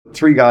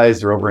three guys,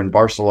 they're over in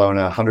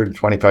Barcelona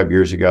 125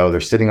 years ago. They're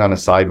sitting on a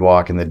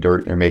sidewalk in the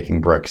dirt and they're making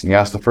bricks. And he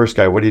asked the first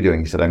guy, what are you doing?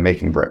 He said, I'm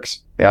making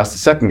bricks. They asked the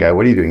second guy,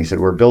 what are you doing? He said,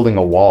 we're building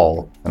a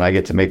wall and I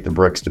get to make the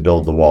bricks to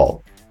build the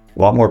wall. A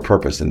lot more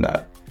purpose in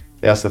that.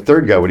 They asked the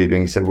third guy, what are you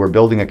doing? He said, we're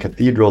building a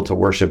cathedral to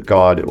worship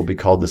God. It will be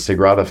called the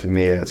Sagrada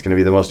Familia. It's going to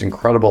be the most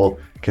incredible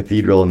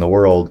cathedral in the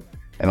world.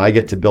 And I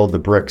get to build the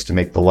bricks to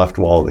make the left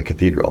wall of the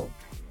cathedral.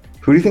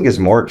 Who do you think is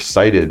more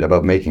excited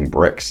about making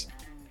bricks?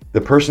 The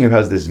person who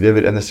has this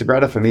vivid, and the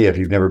Sagrada Familia, if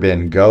you've never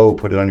been, go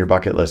put it on your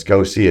bucket list,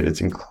 go see it. It's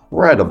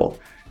incredible,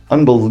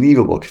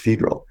 unbelievable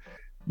cathedral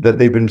that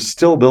they've been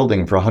still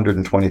building for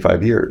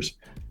 125 years.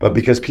 But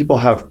because people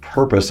have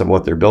purpose of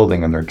what they're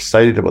building and they're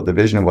excited about the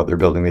vision of what they're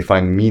building, they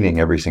find meaning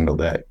every single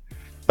day.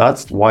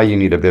 That's why you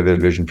need a vivid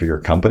vision for your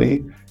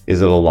company,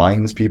 is it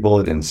aligns people,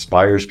 it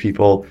inspires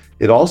people.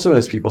 It also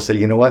has people say,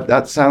 you know what,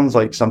 that sounds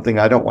like something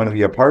I don't want to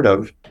be a part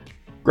of.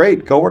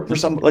 Great, go work for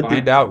some. Like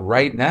find out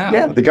right now.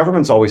 Yeah, the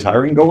government's always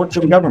hiring. Go work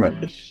for the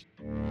government.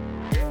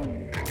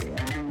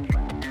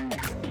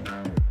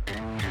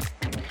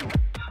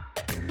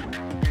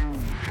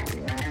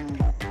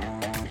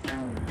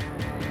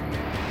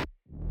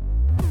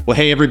 Well,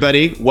 hey,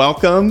 everybody.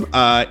 Welcome.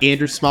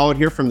 Andrew Smallwood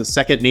here from the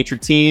Second Nature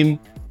team.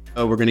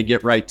 We're going to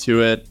get right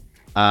to it.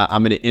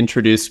 I'm going to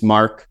introduce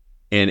Mark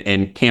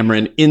and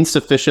Cameron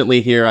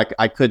insufficiently here.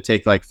 I could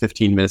take like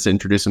 15 minutes to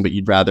introduce them, but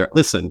you'd rather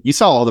listen. You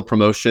saw all the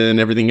promotion,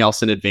 everything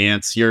else in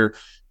advance. You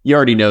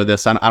already know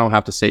this. I don't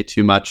have to say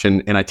too much,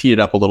 and I teed it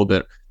up a little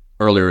bit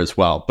earlier as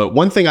well. But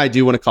one thing I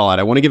do want to call out,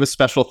 I want to give a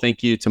special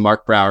thank you to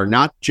Mark Brower,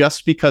 not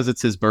just because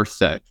it's his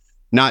birthday,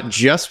 not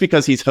just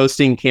because he's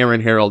hosting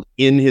Cameron Herold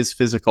in his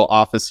physical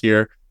office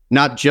here,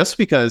 not just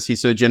because he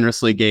so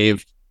generously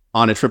gave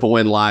on a Triple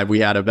Win Live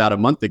we had about a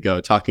month ago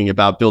talking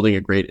about building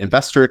a great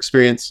investor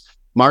experience.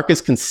 Mark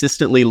is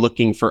consistently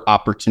looking for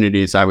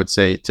opportunities, I would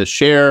say, to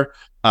share,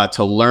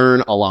 to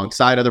learn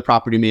alongside other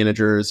property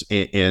managers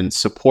and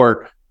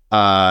support,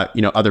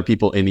 other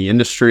people in the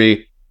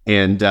industry.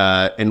 And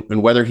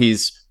whether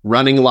he's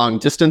running long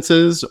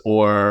distances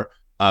or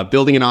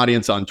building an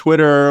audience on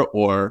Twitter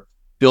or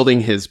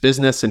building his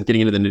business and getting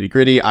into the nitty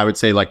gritty, I would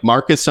say like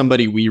Mark is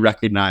somebody we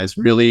recognize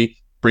really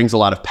brings a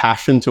lot of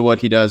passion to what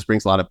he does,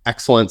 brings a lot of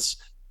excellence.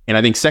 And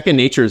I think Second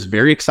Nature is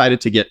very excited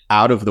to get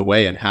out of the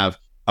way and have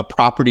a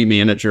property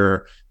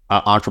manager,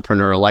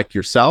 entrepreneur like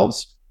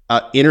yourselves,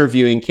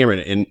 interviewing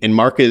Cameron. And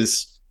Mark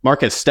has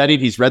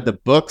studied, he's read the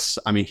books.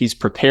 I mean, he's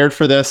prepared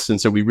for this. And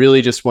so we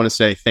really just want to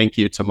say thank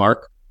you to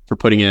Mark for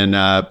putting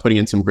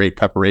in some great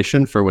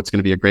preparation for what's going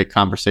to be a great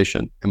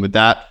conversation. And with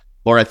that,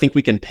 Laura, I think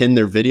we can pin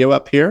their video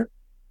up here,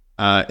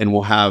 and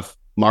we'll have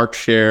Mark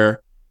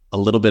share a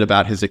little bit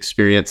about his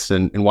experience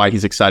and why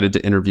he's excited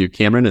to interview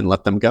Cameron, and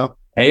let them go.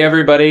 Hey,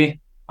 everybody.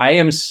 I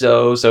am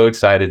so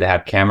excited to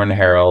have Cameron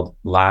Herold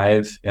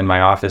live in my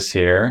office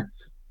here.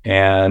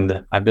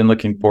 And I've been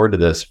looking forward to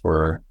this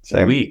for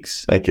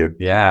weeks. Thank you.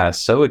 Yeah,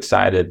 so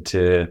excited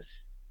to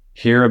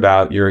hear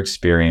about your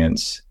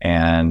experience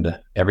and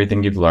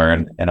everything you've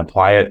learned and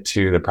apply it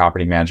to the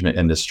property management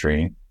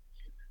industry. I'd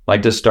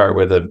like to start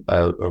with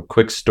a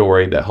quick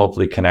story that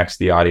hopefully connects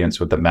the audience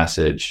with the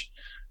message.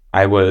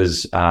 I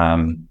was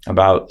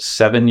about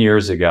 7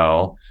 years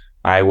ago,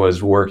 I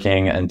was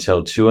working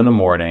until 2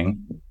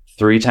 a.m,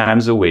 3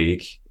 times a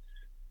week,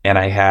 and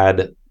I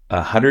had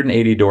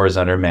 180 doors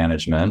under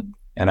management,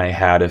 and I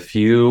had a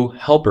few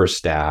helper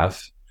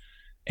staff,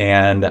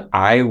 and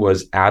I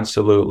was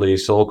absolutely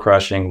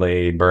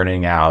soul-crushingly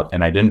burning out,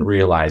 and I didn't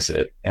realize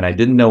it, and I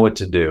didn't know what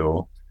to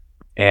do,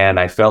 and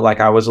I felt like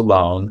I was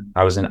alone.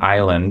 I was an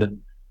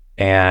island,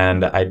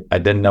 and I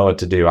didn't know what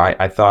to do.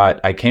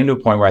 I came to a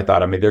point where I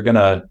thought I'm either going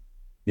to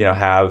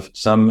have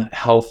some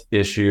health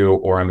issue,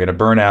 or I'm going to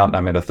burn out and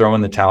I'm going to throw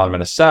in the towel, I'm going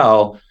to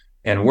sell.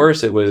 And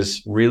worse, it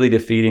was really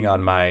defeating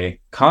on my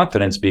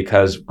confidence,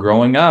 because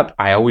growing up,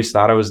 I always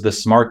thought I was the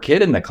smart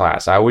kid in the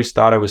class. I always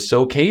thought I was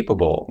so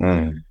capable.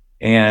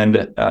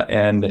 And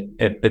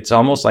it's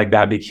almost like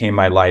that became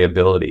my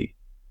liability.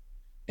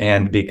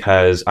 And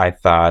because I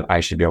thought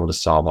I should be able to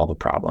solve all the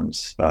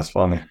problems. That's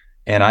funny.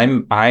 And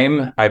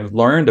I've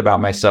learned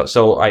about myself.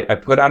 So I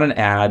put out an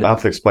ad. I'll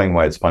have to explain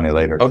why it's funny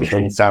later. Okay. It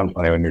doesn't sound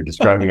funny when you're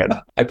describing it.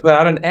 I put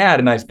out an ad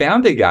and I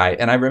found a guy,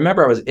 and I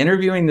remember I was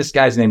interviewing this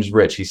guy's name's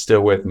Rich. He's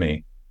still with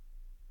me.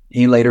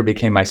 He later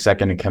became my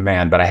second in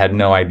command, but I had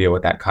no idea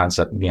what that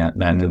concept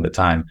meant at the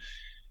time.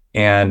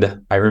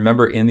 And I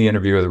remember in the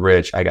interview with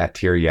Rich, I got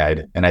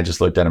teary-eyed, and I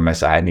just looked at him and I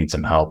said, I need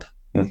some help.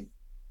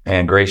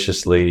 And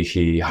graciously,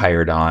 he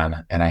hired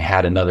on, and I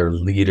had another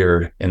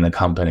leader in the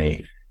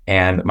company.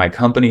 And my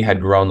company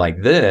had grown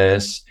like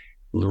this.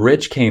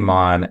 Rich came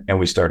on, and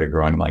we started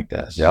growing like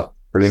this. Yep,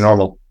 pretty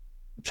normal.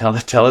 Tell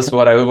us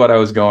what I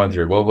was going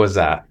through. What was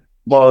that?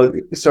 Well,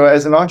 so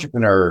as an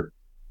entrepreneur,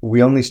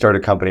 we only start a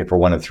company for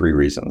one of three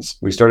reasons.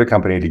 We start a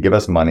company to give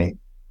us money,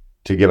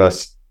 to give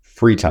us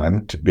free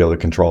time, to be able to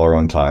control our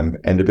own time,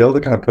 and to be able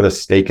to kind of put a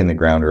stake in the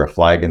ground or a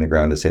flag in the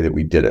ground to say that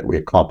we did it, we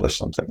accomplished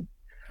something.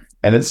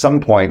 And at some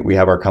point, we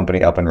have our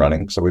company up and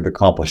running. So we've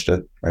accomplished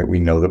it, right? We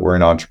know that we're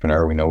an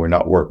entrepreneur. We know we're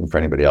not working for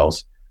anybody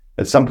else.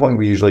 at some point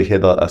we usually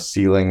hit a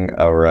ceiling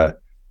or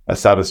a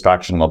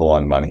satisfaction level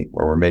on money,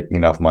 where we're making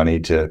enough money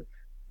to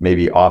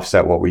maybe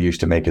offset what we used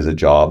to make as a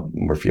job.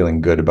 And we're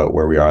feeling good about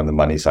where we are on the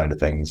money side of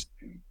things.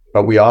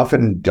 But we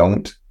often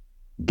don't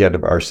get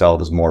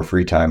ourselves more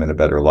free time and a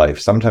better life.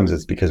 Sometimes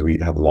it's because we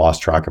have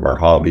lost track of our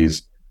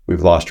hobbies.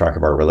 We've lost track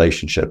of our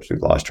relationships.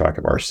 We've lost track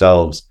of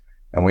ourselves.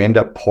 And we end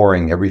up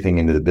pouring everything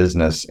into the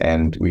business,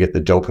 and we get the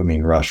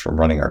dopamine rush from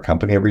running our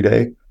company every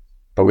day,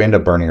 but we end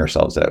up burning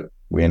ourselves out.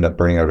 We end up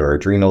burning out our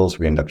adrenals.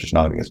 We end up just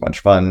not having as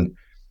much fun.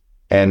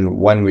 And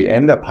when we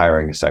end up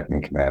hiring a second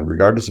in command,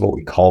 regardless of what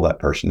we call that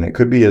person, it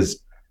could be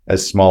as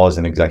small as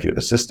an executive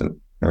assistant,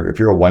 or if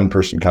you're a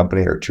one-person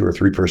company or 2 or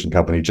 3 person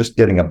company, just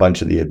getting a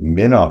bunch of the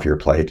admin off your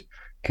plate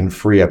can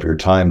free up your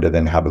time to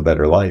then have a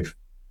better life.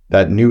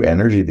 That new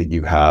energy that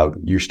you have,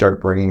 you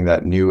start bringing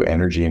that new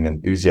energy and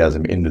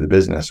enthusiasm into the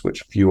business,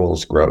 which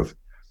fuels growth.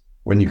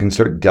 When you can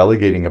start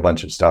delegating a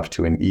bunch of stuff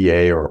to an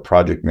EA or a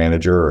project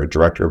manager or a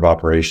director of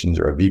operations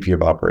or a VP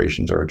of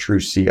operations or a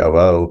true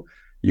COO,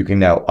 you can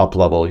now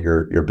up-level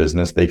your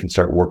business. They can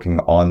start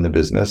working on the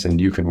business and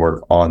you can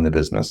work on the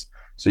business.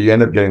 So you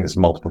end up getting this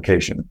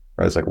multiplication,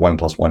 right? It's like 1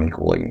 + 1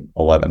 equaling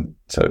 11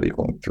 instead of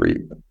equaling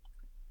 3.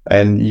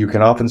 And you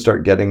can often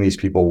start getting these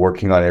people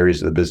working on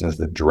areas of the business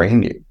that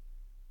drain you.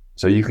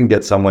 So you can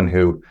get someone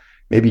who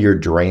maybe you're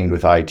drained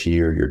with IT,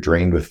 or you're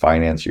drained with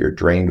finance, or you're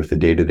drained with the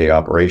day-to-day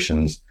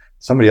operations.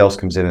 Somebody else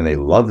comes in and they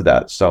love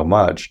that so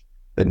much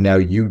that now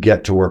you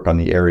get to work on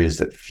the areas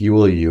that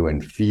fuel you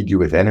and feed you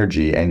with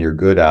energy and you're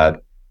good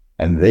at,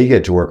 and they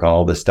get to work on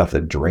all this stuff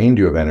that drained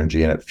you of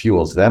energy and it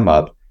fuels them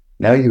up.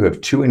 Now you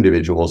have 2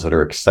 individuals that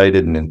are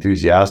excited and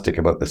enthusiastic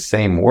about the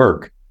same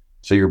work.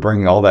 So you're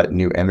bringing all that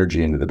new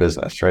energy into the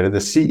business, right? And the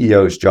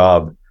CEO's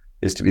job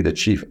is to be the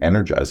chief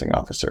energizing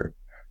officer.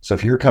 So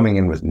if you're coming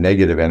in with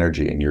negative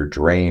energy and you're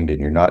drained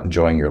and you're not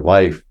enjoying your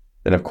life,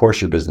 then of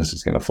course your business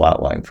is going to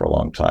flatline for a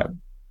long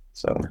time.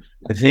 So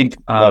I think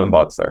a lot of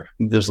thoughts there.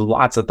 There's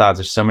lots of thoughts.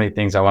 There's so many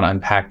things I want to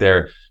unpack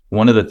there.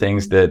 One of the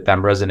things that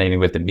I'm resonating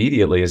with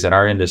immediately is in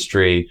our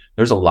industry,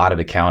 there's a lot of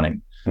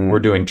accounting. We're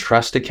doing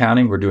trust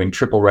accounting. We're doing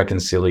triple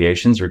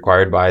reconciliations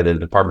required by the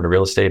Department of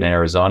Real Estate in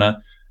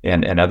Arizona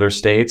and other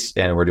states.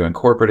 And we're doing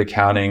corporate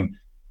accounting.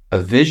 A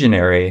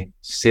visionary,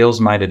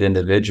 sales-minded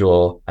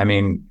individual, I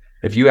mean,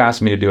 if you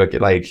ask me to do it,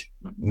 like,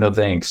 no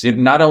thanks.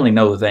 Not only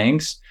no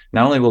thanks,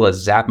 not only will it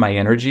zap my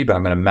energy, but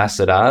I'm going to mess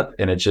it up.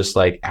 And it's just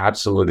like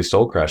absolutely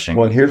soul crushing.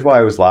 Well, and here's why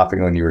I was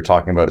laughing when you were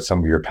talking about some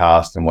of your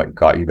past and what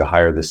got you to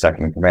hire the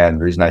second in command.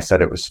 The reason I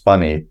said it was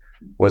funny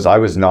was I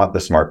was not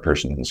the smart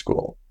person in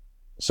school.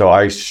 So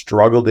I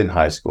struggled in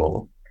high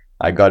school.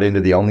 I got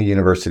into the only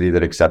university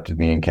that accepted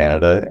me in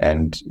Canada,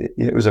 and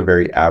it was a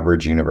very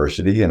average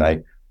university. And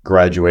I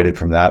graduated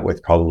from that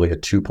with probably a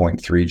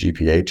 2.3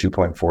 GPA,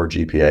 2.4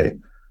 GPA.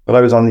 But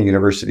I was on the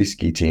university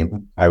ski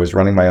team. I was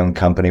running my own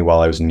company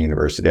while I was in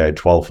university. I had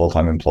 12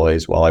 full-time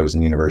employees while I was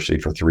in university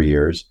for 3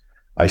 years.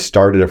 I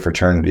started a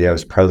fraternity. I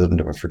was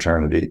president of a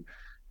fraternity.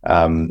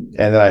 And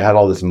then I had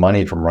all this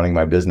money from running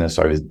my business.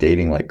 So I was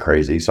dating like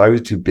crazy. So I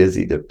was too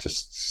busy to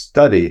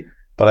study,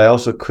 but I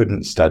also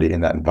couldn't study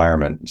in that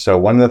environment. So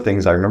one of the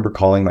things I remember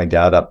calling my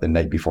dad up the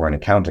night before an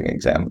accounting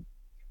exam.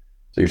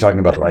 So you're talking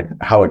about like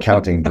how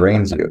accounting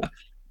drains you.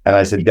 And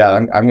I said,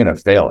 Dad, I'm going to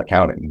fail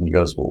accounting. And he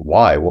goes, well,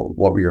 why?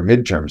 What were your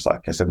midterms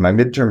like? I said, my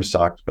midterms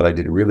sucked, but I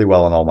did really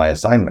well on all my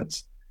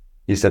assignments.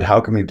 He said, how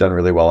come you've done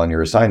really well on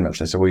your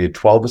assignments? I said, well, you had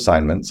 12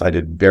 assignments. I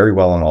did very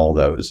well on all of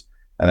those.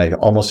 And I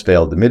almost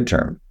failed the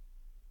midterm. And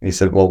he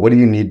said, well, what do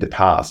you need to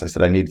pass? I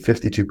said, I need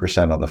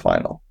 52% on the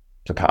final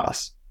to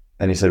pass.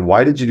 And he said,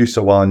 why did you do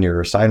so well on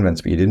your assignments,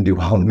 but you didn't do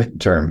well in the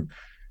midterm?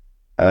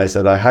 And I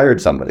said, I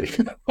hired somebody.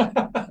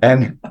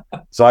 And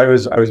so I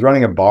was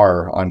running a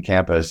bar on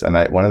campus, and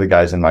one of the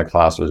guys in my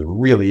class was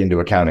really into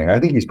accounting. I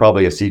think he's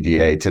probably a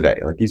CGA today.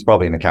 Like, he's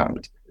probably an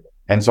accountant.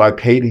 And so I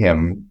paid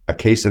him a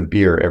case of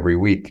beer every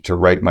week to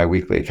write my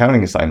weekly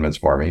accounting assignments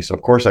for me. So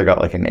of course I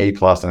got like an A+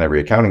 on every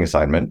accounting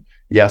assignment.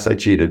 Yes, I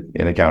cheated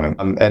in accounting.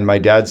 And my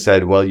dad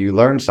said, well, you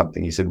learned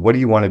something. He said, what do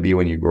you want to be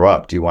when you grow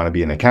up? Do you want to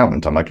be an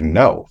accountant? I'm like,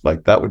 no,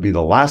 like that would be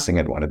the last thing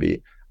I'd want to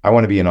be. I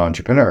want to be an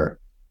entrepreneur.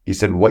 He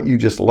said, what you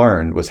just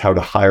learned was how to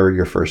hire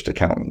your first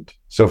accountant.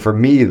 So for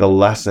me, the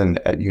lesson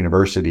at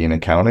university in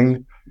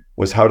accounting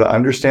was how to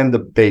understand the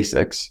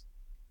basics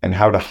and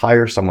how to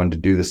hire someone to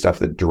do the stuff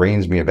that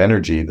drains me of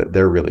energy that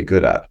they're really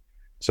good at.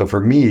 So for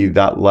me,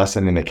 that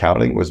lesson in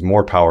accounting was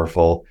more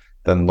powerful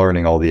than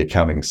learning all the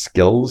accounting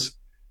skills.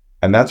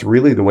 And that's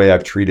really the way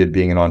I've treated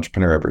being an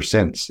entrepreneur ever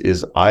since,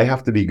 is I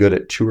have to be good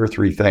at 2 or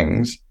 3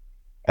 things,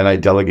 and I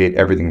delegate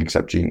everything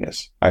except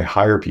genius. I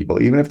hire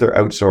people, even if they're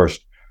outsourced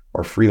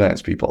or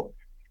freelance people.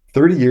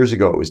 30 years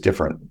ago, it was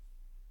different.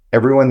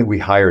 Everyone that we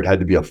hired had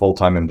to be a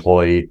full-time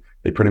employee.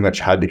 They pretty much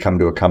had to come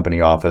to a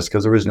company office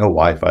because there was no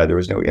Wi-Fi, there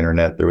was no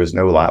internet, there was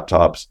no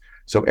laptops.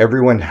 So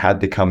everyone had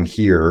to come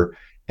here,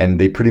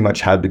 and they pretty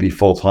much had to be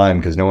full-time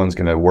because no one's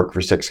going to work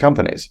for 6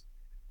 companies.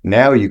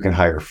 Now you can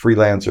hire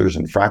freelancers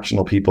and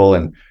fractional people,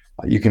 and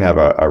you can have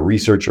a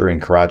researcher in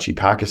Karachi,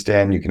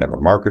 Pakistan. You can have a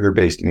marketer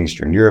based in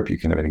Eastern Europe. You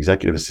can have an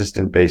executive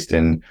assistant based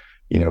in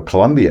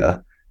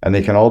Colombia, and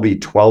they can all be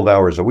 12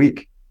 hours a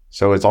week.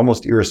 So it's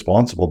almost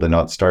irresponsible to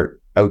not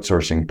start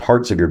outsourcing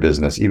parts of your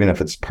business, even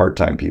if it's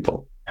part-time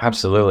people.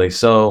 Absolutely.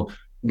 So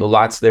the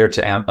lots there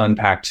to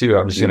unpack too.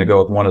 I'm just going to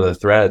go with one of the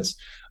threads.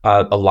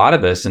 A lot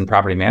of us in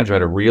property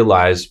management have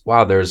realized,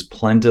 wow, there's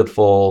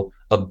plentiful,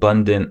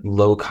 abundant,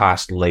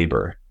 low-cost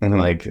labor,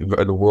 like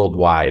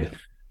worldwide.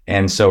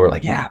 And so we're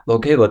like, yeah,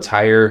 okay, let's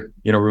hire,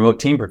 remote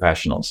team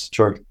professionals.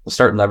 Sure. We'll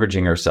start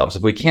leveraging ourselves.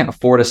 If we can't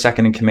afford a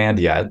second in command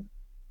yet,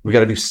 we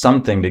got to do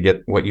something to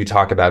get what you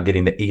talk about,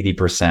 getting the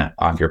 80%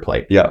 off your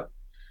plate. Yeah.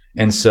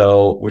 And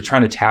so we're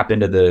trying to tap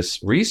into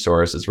this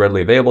resource. It's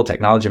readily available.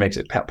 Technology makes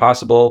it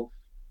possible.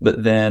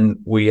 But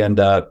then we end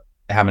up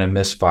having a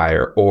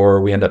misfire,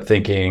 or we end up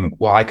thinking,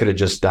 well, I could have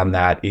just done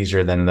that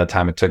easier than the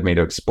time it took me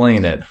to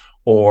explain it.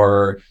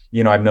 Or,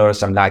 I've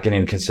noticed I'm not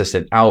getting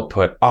consistent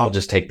output. I'll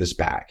just take this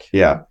back.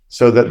 Yeah.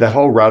 So the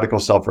whole radical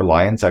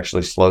self-reliance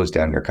actually slows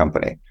down your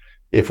company.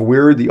 If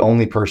we're the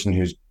only person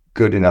who's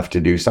good enough to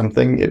do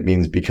something, it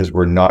means because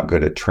we're not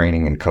good at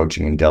training and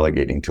coaching and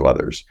delegating to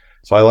others.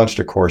 So I launched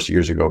a course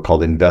years ago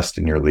called Invest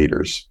in Your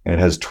Leaders, and it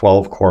has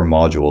 12 core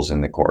modules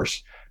in the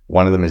course.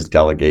 One of them is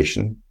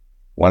delegation.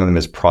 One of them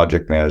is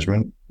project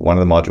management. One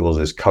of the modules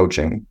is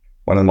coaching.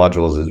 One of the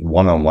modules is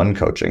one-on-one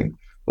coaching.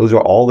 Those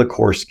are all the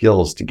core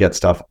skills to get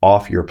stuff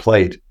off your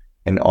plate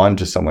and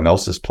onto someone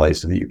else's plate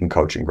so that you can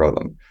coach and grow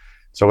them.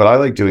 So what I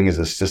like doing is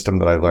a system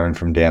that I learned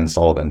from Dan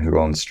Sullivan, who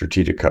owns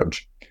Strategic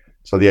Coach.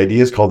 So the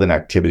idea is called an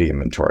activity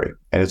inventory.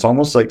 And it's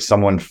almost like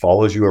someone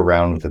follows you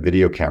around with a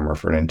video camera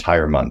for an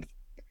entire month.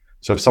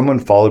 So if someone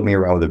followed me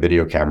around with a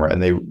video camera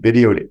and they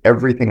videoed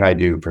everything I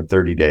do for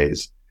 30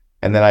 days,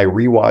 and then I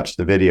rewatch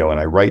the video and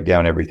I write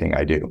down everything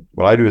I do,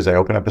 what I do is I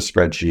open up a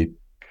spreadsheet,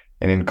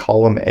 and in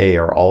column A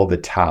are all the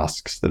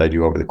tasks that I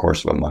do over the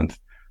course of a month.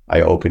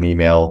 I open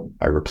email,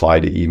 I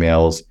reply to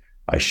emails,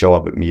 I show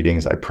up at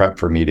meetings, I prep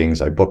for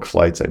meetings, I book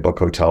flights, I book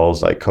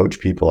hotels, I coach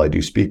people, I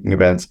do speaking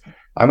events.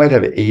 I might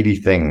have 80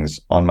 things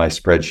on my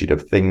spreadsheet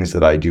of things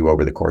that I do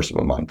over the course of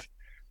a month.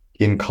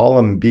 In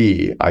column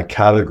B, I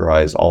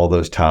categorize all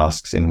those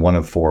tasks in one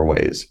of four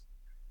ways.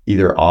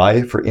 Either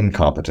I for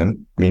incompetent,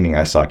 meaning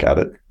I suck at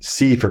it.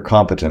 C for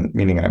competent,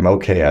 meaning I'm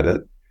okay at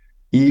it.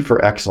 E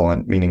for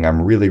excellent, meaning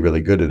I'm really,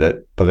 really good at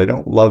it, but I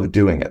don't love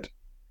doing it.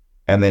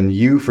 And then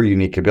U for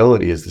unique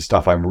ability is the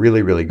stuff I'm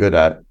really, really good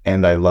at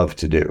and I love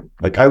to do.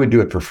 Like I would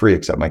do it for free,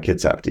 except my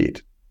kids have to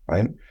eat,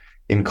 right?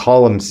 In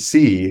column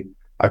C,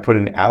 I put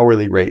an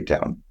hourly rate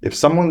down. If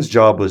someone's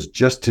job was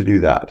just to do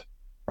that,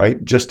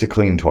 right? Just to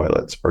clean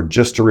toilets, or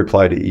just to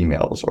reply to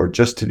emails, or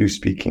just to do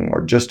speaking,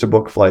 or just to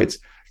book flights,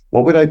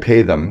 what would I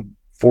pay them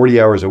 40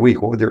 hours a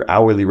week? What would their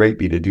hourly rate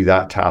be to do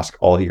that task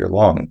all year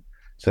long?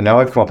 So now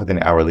I've come up with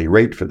an hourly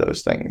rate for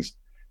those things.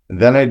 And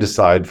then I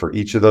decide for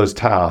each of those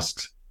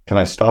tasks, can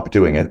I stop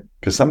doing it?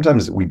 Because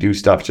sometimes we do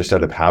stuff just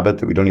out of habit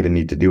that we don't even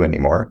need to do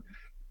anymore.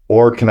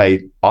 Or can I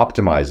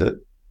optimize it?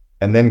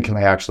 And then can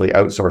I actually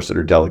outsource it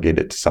or delegate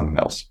it to someone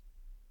else?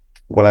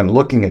 What I'm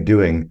looking at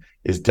doing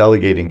is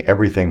delegating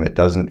everything that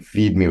doesn't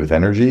feed me with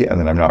energy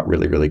and that I'm not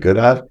really, really good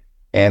at,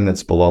 and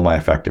that's below my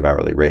effective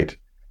hourly rate.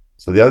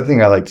 So the other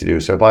thing I like to do,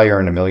 so if I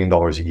earn $1 million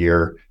a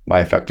year,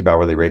 my effective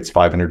hourly rate's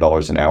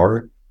 $500 an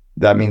hour.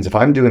 That means if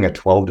I'm doing a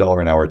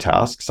 $12 an hour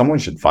task, someone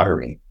should fire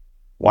me.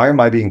 Why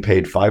am I being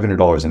paid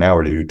 $500 an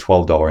hour to do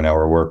 $12 an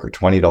hour work, or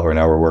 $20 an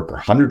hour work, or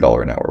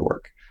 $100 an hour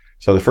work?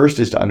 So the first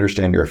is to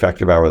understand your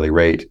effective hourly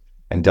rate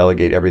and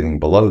delegate everything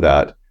below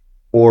that,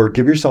 or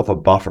give yourself a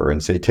buffer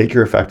and say, take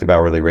your effective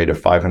hourly rate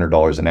of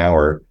 $500 an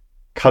hour,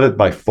 cut it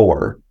by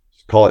 4,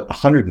 call it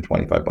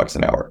 $125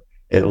 an hour.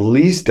 At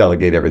least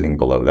delegate everything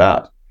below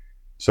that.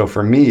 So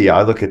for me,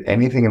 I look at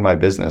anything in my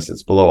business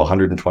that's below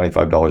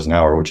 $125 an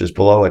hour, which is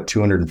below a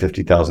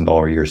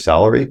 $250,000 a year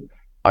salary.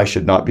 I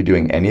should not be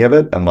doing any of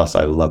it unless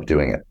I love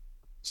doing it.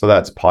 So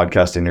that's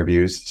podcast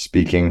interviews,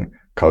 speaking,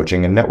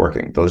 coaching, and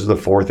networking. Those are the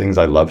 4 things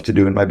I love to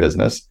do in my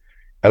business.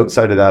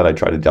 Outside of that, I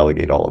try to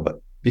delegate all of it.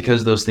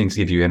 Because those things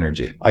give you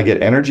energy. I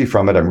get energy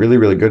from it. I'm really,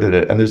 really good at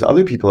it. And there's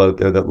other people out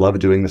there that love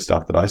doing the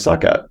stuff that I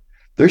suck at.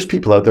 There's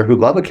people out there who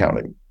love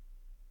accounting.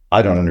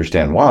 I don't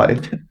understand why,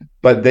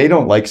 but they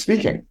don't like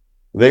speaking.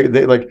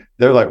 They're like,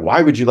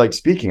 why would you like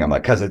speaking? I'm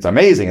like, because it's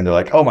amazing. And they're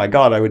like, oh my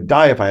God, I would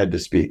die if I had to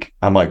speak.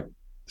 I'm like,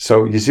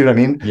 so you see what I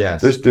mean?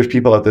 Yes. There's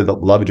people out there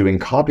that love doing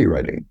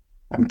copywriting.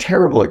 I'm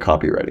terrible at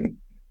copywriting.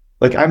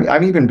 Like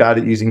I'm even bad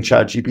at using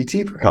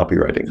ChatGPT for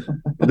copywriting.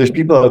 There's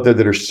people out there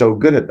that are so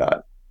good at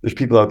that. There's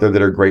people out there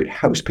that are great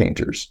house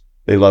painters.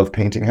 They love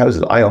painting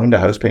houses. I owned a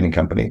house painting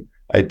company.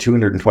 I had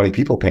 220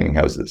 people painting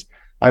houses.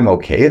 I'm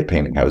okay at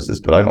painting houses,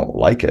 but I don't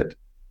like it.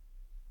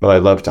 But I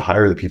love to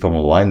hire the people and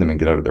align them and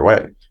get out of their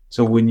way.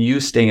 So when you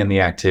stay in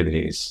the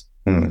activities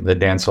that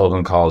Dan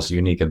Sullivan calls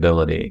unique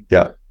ability,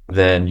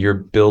 then you're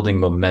building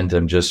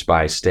momentum just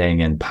by staying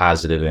in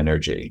positive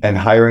energy. And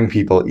hiring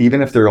people,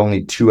 even if they're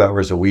only 2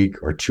 hours a week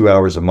or 2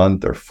 hours a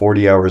month or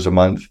 40 hours a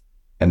month,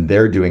 and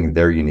they're doing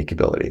their unique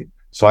ability.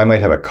 So I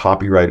might have a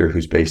copywriter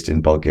who's based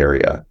in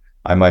Bulgaria.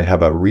 I might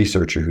have a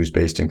researcher who's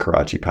based in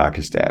Karachi,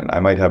 Pakistan. I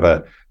might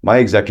have my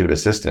executive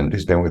assistant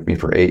who's been with me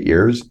for 8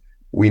 years.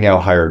 We now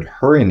hired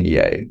her an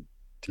EA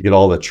to get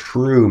all the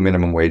true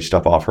minimum wage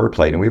stuff off her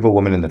plate. And we have a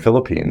woman in the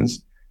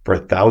Philippines for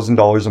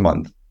 $1,000 a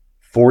month,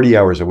 40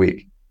 hours a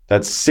week.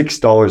 That's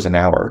 $6 an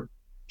hour.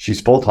 She's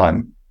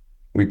full-time.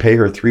 We pay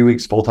her 3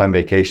 weeks full-time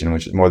vacation,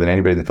 which is more than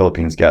anybody in the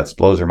Philippines gets,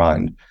 blows her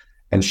mind.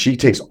 And she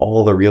takes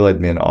all the real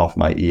admin off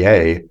my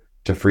EA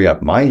to free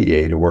up my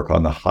EA to work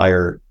on the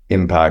higher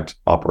impact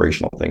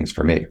operational things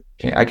for me.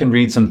 Okay, I can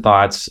read some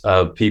thoughts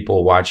of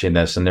people watching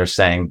this, and they're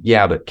saying,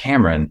 yeah, but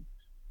Cameron,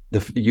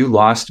 you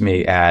lost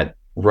me at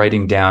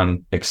writing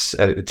down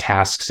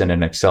tasks in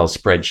an Excel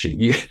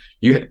spreadsheet.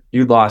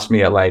 You lost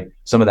me at like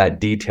some of that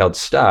detailed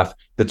stuff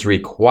that's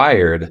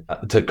required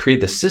to create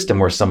the system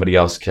where somebody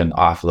else can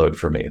offload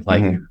for me.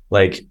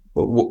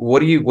 What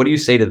do you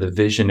say to the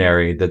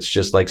visionary that's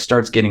just like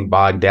starts getting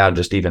bogged down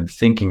just even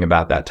thinking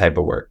about that type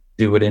of work?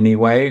 Do it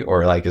anyway,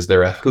 or like, is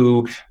there a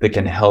who that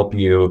can help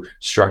you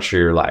structure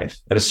your life?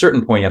 At a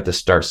certain point, you have to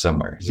start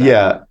somewhere.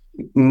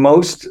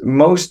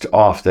 Most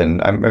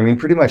often, I mean,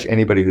 pretty much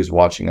anybody who's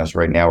watching us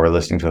right now or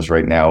listening to us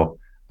right now,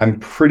 I'm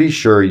pretty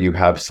sure you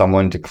have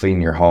someone to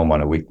clean your home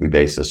on a weekly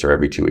basis or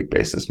every 2-week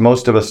basis.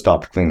 Most of us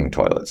stopped cleaning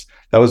toilets.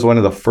 That was one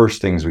of the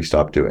first things we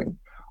stopped doing.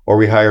 Or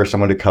we hire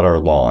someone to cut our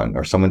lawn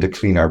or someone to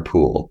clean our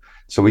pool.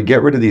 So we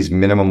get rid of these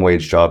minimum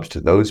wage jobs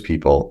to those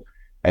people,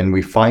 and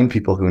we find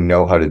people who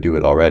know how to do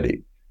it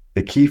already.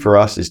 The key for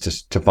us is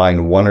to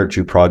find 1 or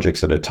 2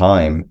 projects at a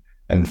time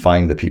and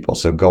find the people.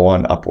 So go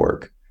on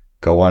Upwork,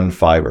 go on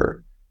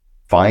Fiverr,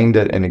 find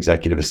an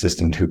executive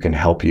assistant who can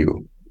help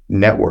you,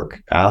 network,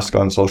 ask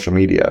on social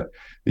media.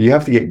 You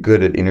have to get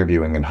good at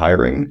interviewing and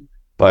hiring,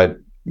 but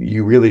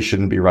you really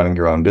shouldn't be running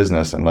your own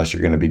business unless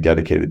you're going to be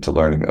dedicated to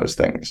learning those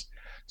things.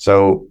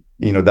 So,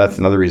 that's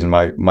another reason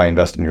my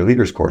Invest in Your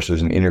Leaders course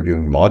is an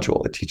interviewing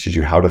module. It teaches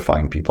you how to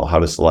find people, how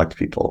to select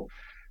people.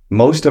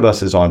 Most of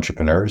us as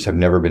entrepreneurs have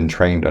never been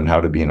trained on how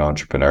to be an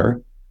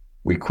entrepreneur.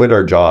 We quit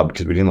our job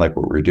because we didn't like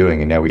what we were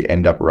doing, and now we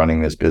end up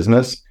running this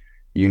business.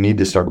 You need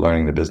to start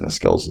learning the business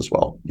skills as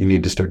well. You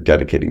need to start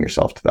dedicating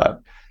yourself to that.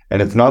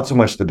 And it's not so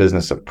much the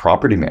business of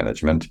property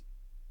management.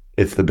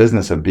 It's the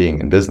business of being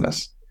in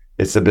business.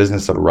 It's the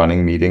business of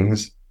running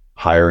meetings,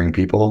 hiring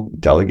people,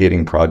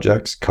 delegating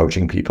projects,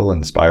 coaching people,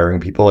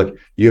 inspiring people.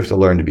 You have to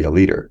learn to be a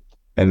leader.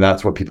 And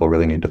that's what people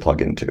really need to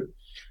plug into.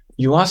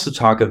 You also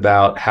talk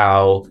about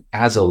how,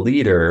 as a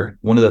leader,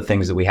 one of the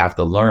things that we have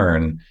to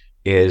learn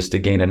is to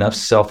gain enough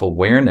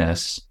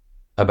self-awareness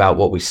about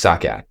what we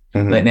suck at,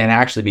 and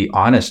actually be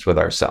honest with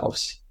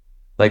ourselves.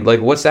 Like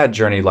what's that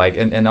journey like?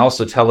 And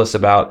also tell us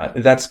about,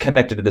 that's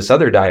connected to this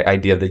other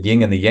idea of the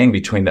yin and the yang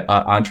between the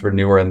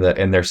entrepreneur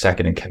and their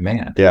second in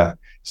command. Yeah.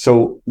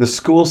 So the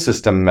school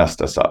system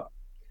messed us up.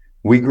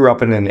 We grew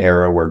up in an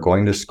era where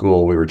going to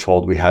school, we were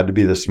told we had to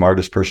be the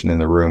smartest person in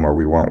the room or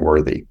we weren't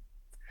worthy.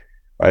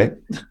 Right.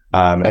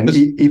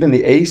 Even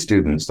the A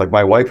students, like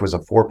my wife was a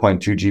 4.2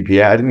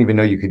 GPA. I didn't even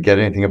know you could get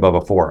anything above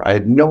a 4. I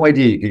had no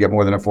idea you could get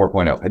more than a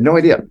 4.0. I had no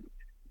idea.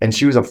 And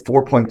she was a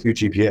 4.2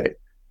 GPA,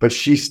 but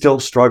she still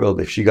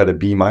struggled. If she got a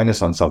B-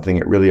 on something,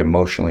 it really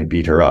emotionally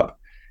beat her up.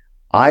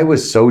 I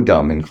was so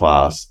dumb in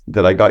class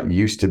that I got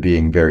used to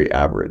being very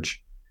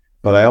average.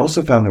 But I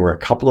also found there were a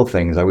couple of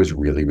things I was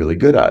really, really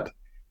good at.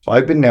 So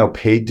I've been now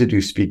paid to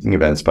do speaking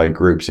events by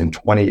groups in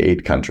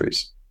 28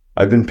 countries.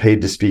 I've been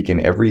paid to speak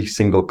in every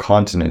single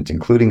continent,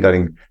 including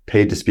getting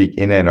paid to speak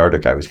in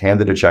Antarctica. I was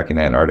handed a check in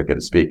Antarctica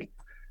to speak.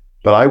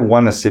 But I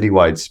won a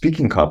citywide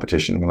speaking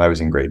competition when I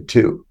was in grade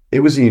 2.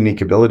 It was a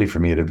unique ability for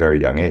me at a very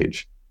young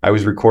age. I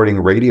was recording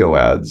radio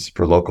ads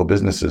for local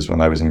businesses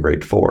when I was in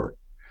grade 4.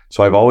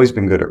 So I've always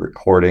been good at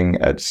recording,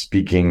 at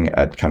speaking,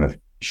 at kind of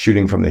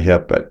shooting from the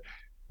hip,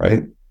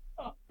 right?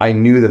 I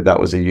knew that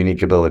was a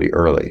unique ability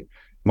early.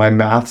 My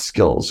math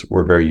skills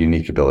were very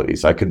unique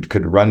abilities. I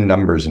could run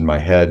numbers in my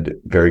head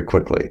very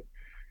quickly,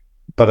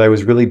 but I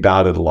was really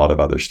bad at a lot of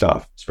other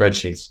stuff.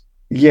 Spreadsheets.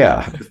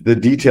 Yeah, the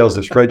details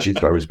of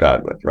spreadsheets I was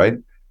bad with, right?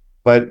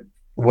 But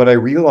what I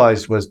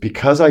realized was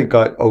because I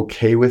got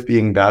okay with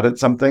being bad at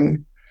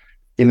something,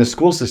 in the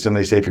school system,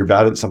 they say, if you're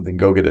bad at something,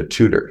 go get a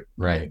tutor.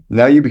 Right.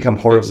 Now you become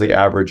horribly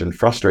average and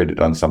frustrated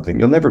on something.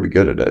 You'll never be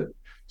good at it.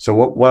 So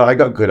what I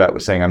got good at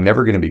was saying, I'm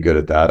never going to be good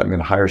at that. I'm going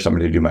to hire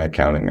somebody to do my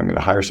accounting. I'm going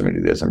to hire somebody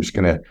to do this. I'm just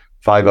going to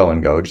 5-0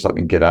 and go. Just let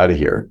me get out of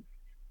here.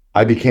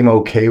 I became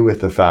okay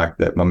with the fact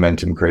that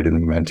momentum created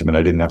momentum and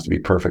I didn't have to be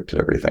perfect at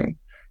everything.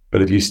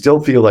 But if you still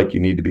feel like you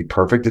need to be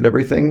perfect at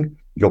everything,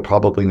 you'll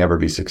probably never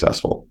be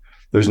successful.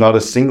 There's not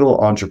a single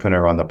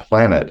entrepreneur on the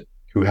planet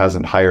who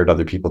hasn't hired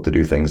other people to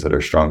do things that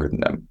are stronger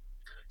than them.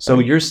 So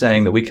you're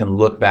saying that we can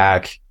look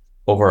back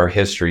over our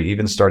history,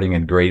 even starting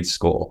in grade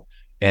school,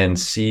 and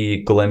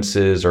see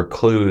glimpses or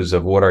clues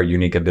of what our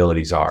unique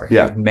abilities are.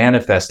 Yeah.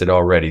 Manifested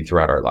already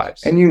throughout our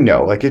lives. And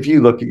like if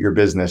you look at your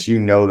business,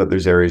 that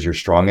there's areas you're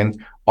strong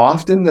in.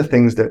 Often the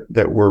things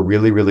that we're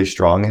really, really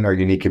strong in, our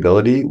unique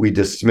ability, we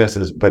dismiss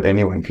as, but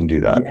anyone can do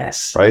that.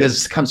 Yes. Right.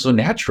 Because it comes so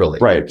naturally.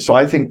 Right. So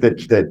I think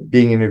that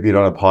being interviewed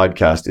on a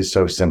podcast is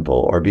so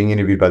simple, or being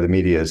interviewed by the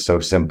media is so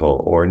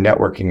simple, or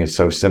networking is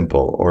so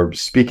simple, or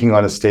speaking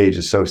on a stage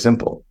is so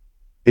simple.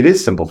 It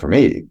is simple for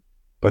me.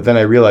 But then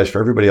I realized for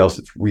everybody else,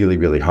 it's really,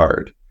 really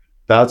hard.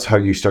 That's how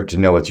you start to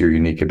know it's your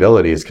unique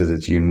ability, is because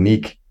it's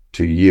unique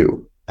to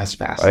you. That's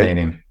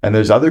fascinating. Right? And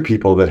there's other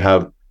people that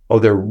have, oh,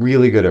 they're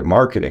really good at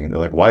marketing. They're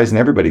like, why isn't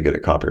everybody good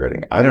at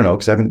copywriting? I don't know,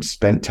 because I haven't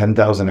spent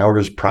 10,000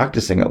 hours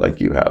practicing it like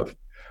you have,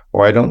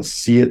 or I don't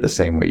see it the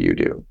same way you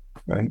do.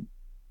 Right?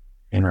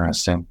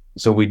 Interesting.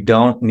 So we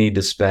don't need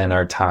to spend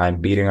our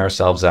time beating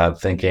ourselves up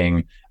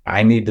thinking,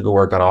 I need to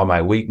work on all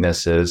my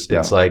weaknesses. Yeah.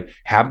 It's like,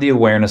 have the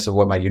awareness of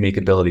what my unique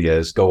ability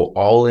is, go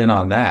all in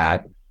on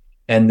that.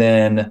 And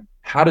then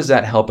how does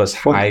that help us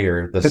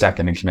hire the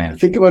second in command?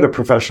 Think about a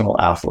professional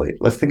athlete.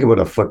 Let's think about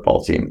a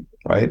football team,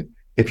 right?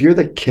 If you're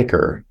the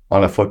kicker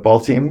on a football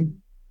team,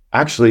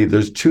 actually,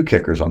 there's two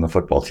kickers on the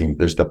football team.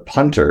 There's the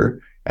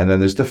punter, and then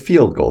there's the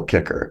field goal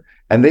kicker.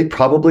 And they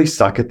probably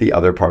suck at the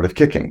other part of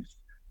kicking.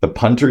 The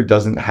punter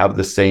doesn't have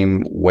the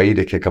same way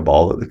to kick a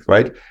ball,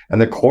 right? And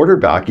the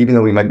quarterback, even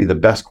though he might be the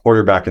best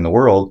quarterback in the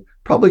world,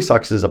 probably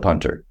sucks as a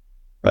punter,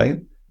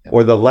 right? Yeah.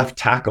 Or the left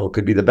tackle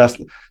could be the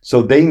best.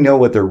 So they know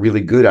what they're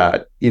really good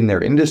at in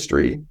their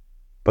industry,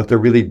 but they're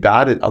really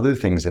bad at other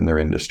things in their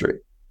industry.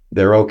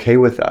 They're okay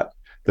with that.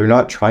 They're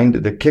not trying to,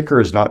 the kicker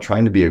is not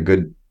trying to be a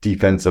good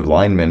defensive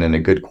lineman and a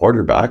good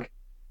quarterback.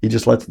 He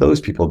just lets those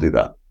people do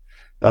that.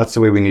 That's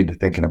the way we need to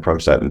think and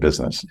approach that in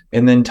business.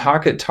 And then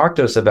talk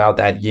to us about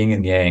that yin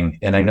and yang.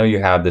 And I know you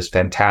have this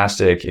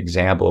fantastic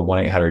example of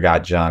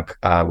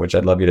 1-800-GOT-JUNK, which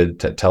I'd love you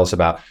to tell us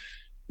about.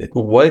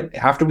 What,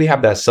 after we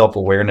have that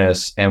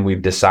self-awareness and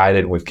we've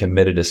decided, we've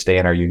committed to stay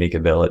in our unique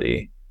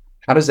ability,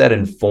 how does that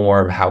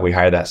inform how we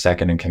hire that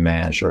second in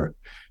command? Sure.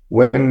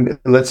 When,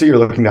 let's say you're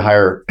looking to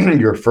hire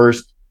your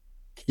first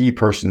key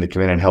person to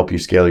come in and help you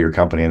scale your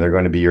company, and they're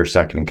going to be your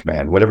second in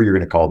command, whatever you're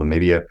going to call them,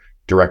 maybe a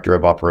director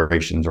of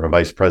operations or a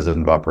vice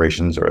president of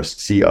operations or a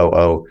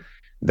COO.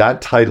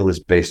 That title is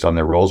based on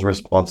their roles and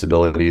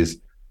responsibilities,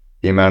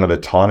 the amount of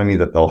autonomy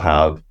that they'll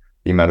have,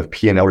 the amount of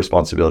P&L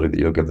responsibility that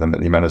you'll give them,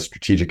 and the amount of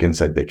strategic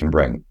insight they can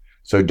bring.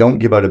 So don't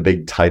give out a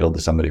big title to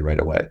somebody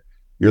right away.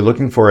 You're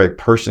looking for a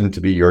person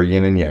to be your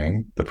yin and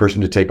yang, the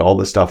person to take all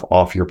the stuff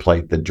off your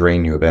plate that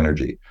drain you of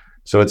energy.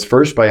 So it's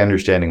first by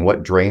understanding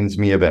what drains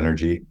me of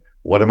energy,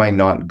 what am I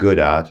not good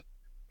at,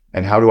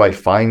 and how do I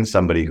find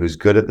somebody who's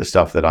good at the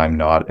stuff that I'm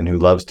not and who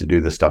loves to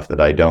do the stuff that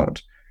I don't?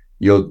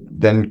 You'll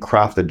then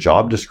craft a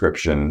job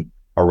description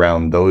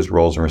around those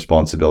roles and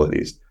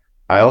responsibilities.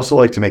 I also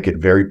like to make it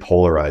very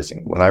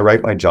polarizing. When I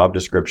write my job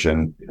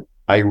description,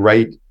 I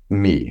write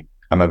me.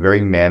 I'm a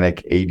very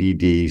manic,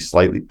 ADD,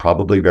 slightly,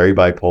 probably very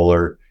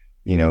bipolar,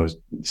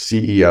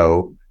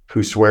 CEO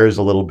who swears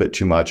a little bit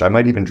too much. I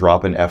might even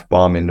drop an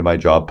F-bomb into my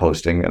job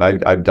posting. And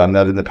I've done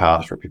that in the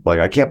past where people are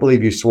like, I can't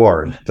believe you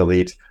swore,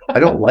 delete. I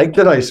don't like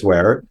that I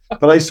swear,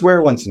 but I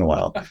swear once in a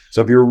while.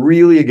 So if you're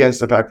really against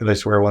the fact that I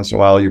swear once in a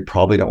while, you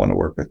probably don't want to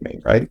work with me,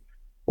 right?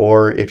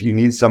 Or if you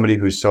need somebody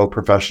who's so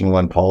professional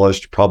and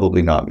polished,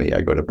 probably not me.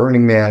 I go to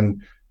Burning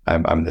Man.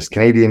 I'm this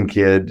Canadian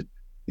kid,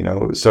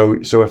 So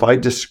if I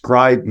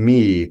describe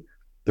me,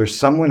 there's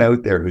someone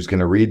out there who's going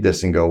to read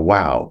this and go,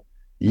 wow,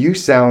 you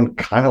sound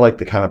kind of like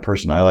the kind of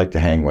person I like to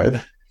hang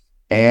with.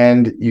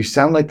 And you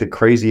sound like the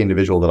crazy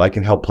individual that I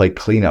can help play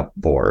cleanup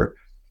for.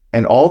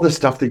 And all the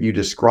stuff that you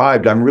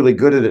described, I'm really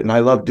good at it and I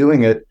love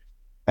doing it.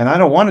 And I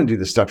don't want to do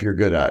the stuff you're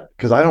good at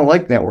because I don't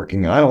like networking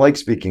and I don't like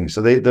speaking. So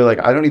they're like,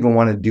 I don't even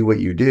want to do what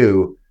you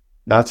do.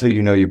 That's how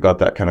you know you've got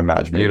that kind of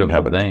match.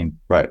 Beautiful thing.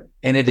 Right.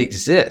 And it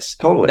exists.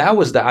 Totally. That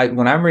was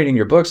when I'm reading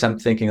your books, I'm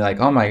thinking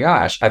like, oh my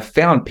gosh, I've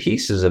found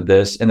pieces of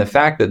this. And the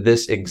fact that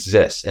this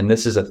exists and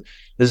this is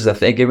a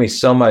thing, gave me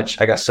so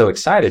much. I got so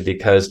excited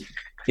because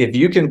if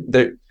you can,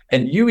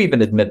 and you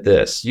even admit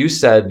this, you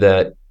said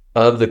that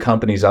of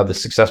the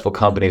successful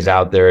companies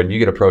out there, and you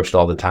get approached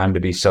all the time to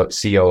be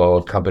COO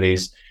of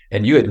companies,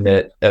 and you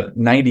admit that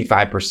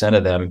 95%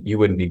 of them, you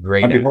wouldn't be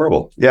great at. I'd be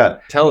horrible. Yeah.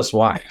 Tell us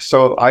why.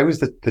 So I was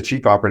the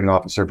chief operating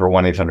officer for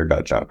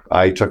 1-800-GOT-JUNK.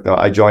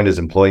 I joined as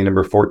employee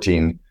number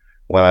 14.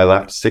 When I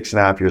left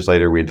 6.5 years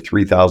later, we had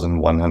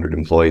 3,100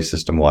 employees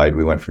system-wide.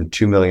 We went from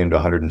 2 million to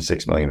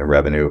 106 million in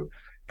revenue,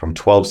 from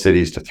 12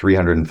 cities to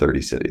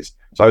 330 cities.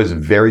 So I was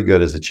very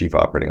good as a chief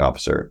operating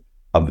officer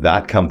of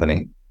that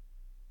company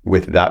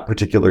with that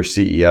particular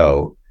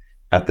CEO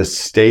at the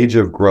stage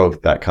of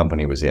growth that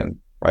company was in,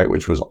 right?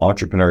 Which was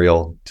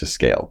entrepreneurial to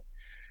scale.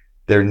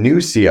 Their new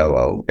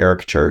COO,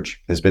 Eric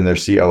Church, has been their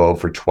COO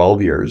for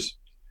 12 years.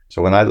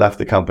 So when I left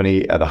the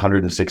company at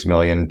 106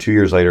 million, 2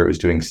 years later, it was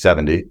doing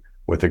 70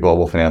 with the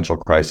global financial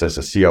crisis.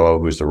 A COO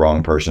who was the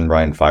wrong person.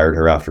 Ryan fired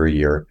her after a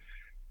year.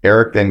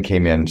 Eric then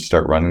came in to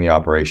start running the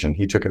operation.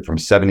 He took it from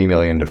 70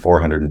 million to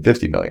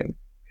 450 million.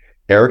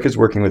 Eric is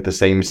working with the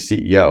same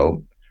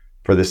CEO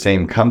for the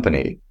same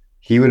company.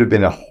 He would have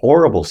been a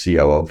horrible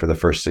COO for the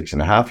first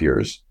 6.5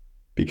 years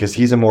because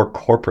he's a more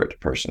corporate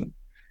person.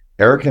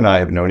 Eric and I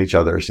have known each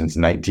other since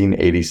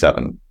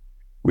 1987.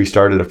 We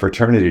started a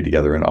fraternity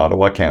together in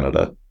Ottawa,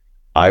 Canada.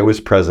 I was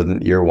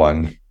president year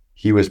 1.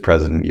 He was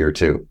president year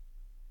 2.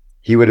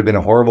 He would have been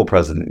a horrible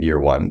president year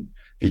 1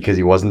 because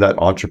he wasn't that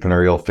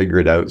entrepreneurial, figure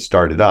it out,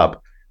 start it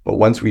up. But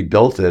once we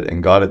built it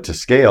and got it to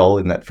scale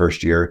in that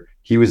first year,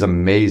 He was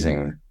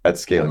amazing at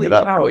scaling Holy it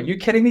up. cow, are you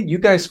kidding me? You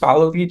guys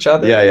followed each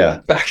other? Yeah.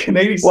 Back in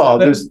 87? Well,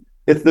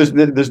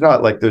 there's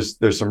not like there's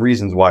some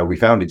reasons why we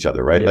found each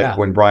other, right? Yeah. Like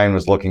when Brian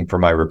was looking for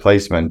my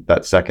replacement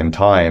that second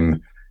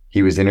time,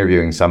 he was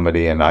interviewing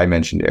somebody and I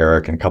mentioned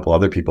Eric and a couple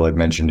other people had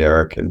mentioned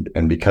Eric.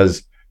 And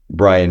because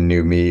Brian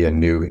knew me and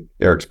knew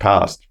Eric's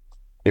past,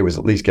 it was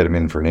at least get him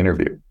in for an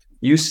interview.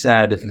 You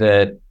said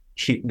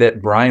that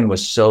Brian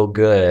was so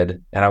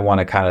good, and I want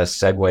to kind of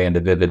segue into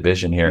Vivid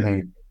Vision here.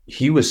 Mm-hmm.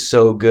 He was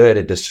so good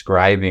at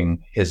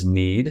describing his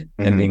need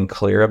and being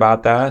clear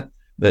about that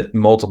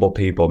multiple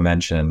people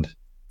mentioned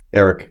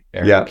Eric.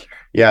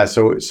 Yeah.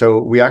 So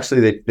we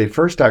actually, they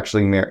first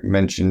actually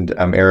mentioned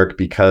Eric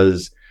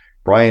because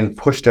Brian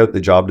pushed out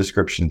the job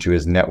description to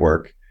his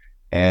network.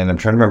 And I'm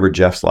trying to remember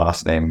Jeff's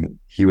last name.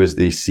 He was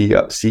the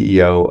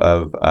CEO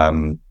of,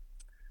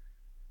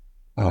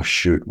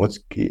 what's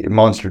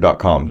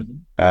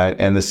Monster.com.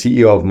 And the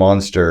CEO of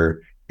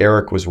Monster,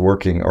 Eric was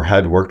working or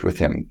had worked with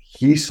him.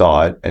 He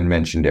saw it and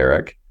mentioned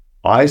Eric.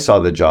 I saw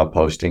the job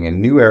posting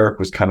and knew Eric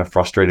was kind of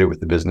frustrated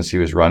with the business he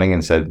was running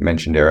and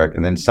mentioned Eric.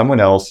 And then someone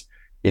else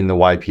in the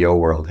YPO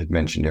world had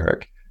mentioned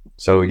Eric.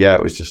 So yeah,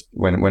 it was just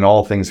when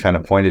all things kind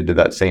of pointed to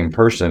that same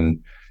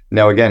person.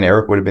 Now, again,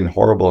 Eric would have been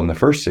horrible in the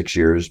first 6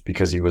 years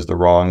because he was the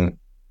wrong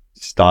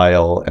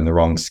style and the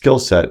wrong skill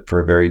set for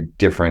a very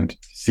different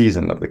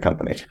season of the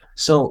company.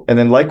 So, and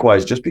then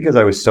likewise, just because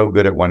I was so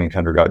good at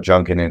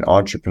 1-800-GOT-JUNK in an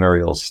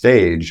entrepreneurial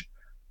stage,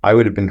 I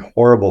would have been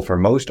horrible for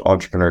most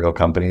entrepreneurial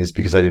companies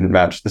because I didn't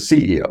match the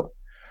CEO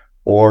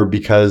or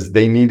because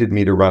they needed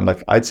me to run,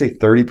 like I'd say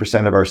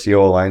 30% of our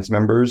CO Alliance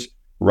members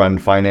run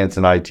finance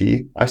and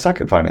IT. I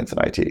suck at finance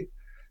and IT.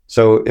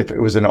 So if it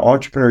was an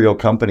entrepreneurial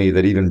company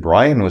that even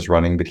Brian was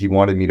running, but he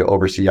wanted me to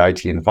oversee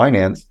IT and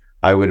finance,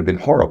 I would have been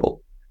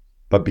horrible.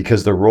 But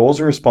because the roles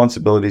and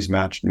responsibilities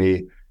matched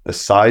me, the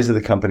size of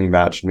the company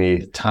matched me,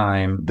 the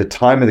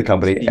time of the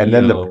company, CEO. And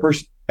then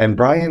and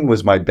Brian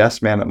was my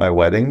best man at my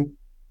wedding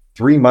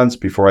 3 months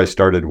before I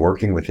started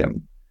working with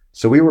him.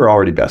 So we were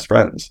already best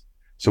friends.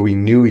 So we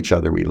knew each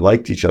other. We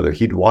liked each other.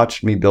 He'd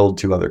watched me build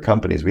 2 other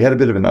companies. We had a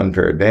bit of an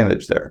unfair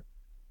advantage there.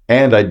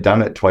 And I'd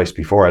done it twice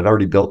before. I'd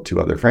already built 2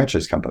 other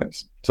franchise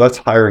companies. So that's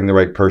hiring the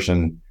right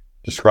person,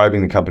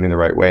 describing the company the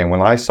right way. And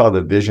when I saw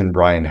the vision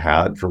Brian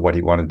had for what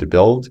he wanted to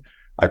build,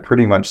 I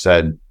pretty much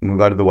said,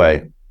 move out of the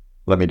way.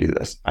 Let me do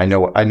this. I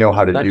know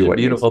how to do what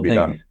needs to be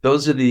done.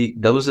 Those are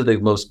the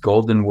most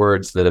golden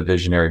words that a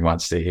visionary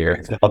wants to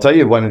hear. I'll tell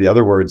you one of the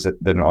other words that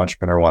an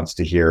entrepreneur wants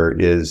to hear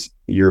is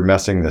you're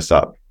messing this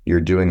up.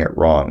 You're doing it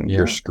wrong. Yeah.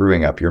 You're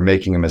screwing up. You're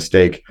making a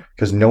mistake,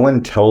 because no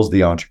one tells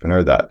the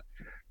entrepreneur that.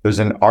 There's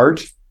an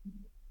art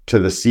to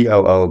the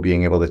COO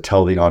being able to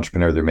tell the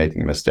entrepreneur they're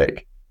making a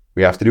mistake.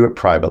 We have to do it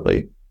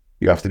privately.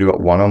 You have to do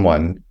it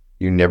one-on-one.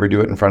 You never do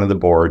it in front of the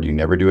board. You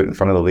never do it in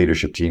front of the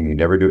leadership team. You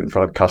never do it in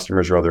front of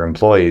customers or other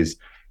employees.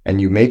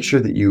 And you make sure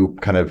that you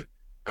kind of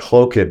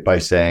cloak it by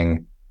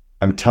saying,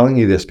 I'm telling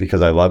you this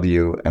because I love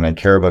you and I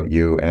care about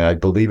you and I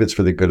believe it's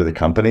for the good of the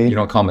company. You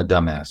don't call him a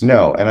dumbass.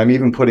 No. And I'm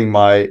even putting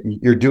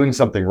you're doing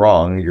something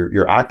wrong.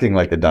 You're acting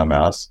like a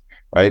dumbass,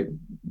 right?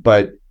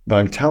 But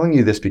I'm telling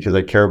you this because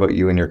I care about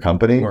you and your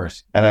company. Of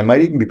course. And I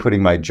might even be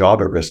putting my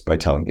job at risk by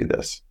telling you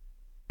this.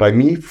 By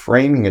me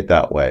framing it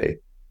that way,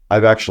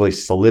 I've actually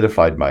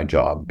solidified my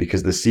job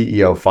because the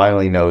CEO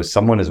finally knows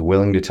someone is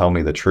willing to tell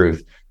me the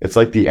truth. It's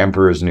like the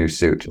emperor's new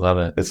suit. Love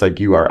it. It's like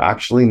you are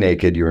actually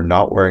naked. You're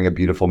not wearing a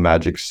beautiful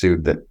magic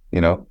suit that,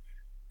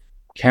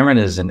 Cameron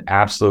is an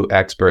absolute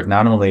expert,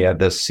 not only at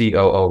the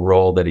COO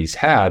role that he's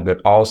had,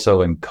 but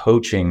also in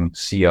coaching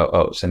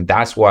COOs. And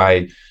that's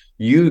why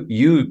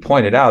you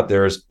pointed out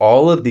there's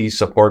all of these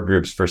support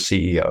groups for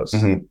CEOs.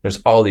 Mm-hmm.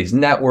 There's all these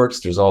networks.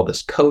 There's all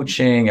this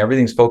coaching.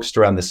 Everything's focused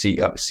around the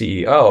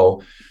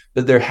CEO.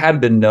 But there had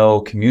been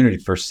no community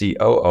for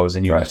COOs,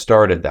 and you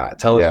started that.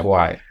 Tell us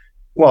why.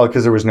 Well,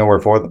 because there was nowhere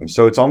for them.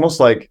 So it's almost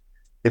like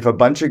if a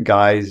bunch of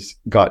guys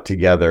got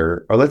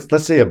together, or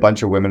let's say a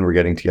bunch of women were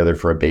getting together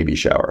for a baby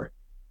shower.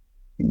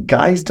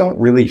 Guys don't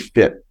really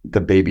fit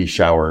the baby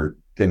shower.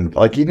 And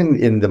like even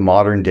in the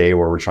modern day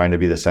where we're trying to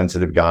be the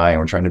sensitive guy and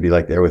we're trying to be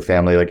like there with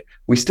family, like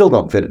we still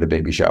don't fit at a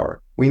baby shower.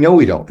 We know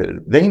we don't fit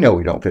it. They know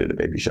we don't fit at a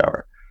baby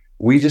shower.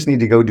 We just need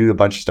to go do a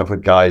bunch of stuff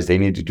with guys. They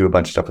need to do a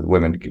bunch of stuff with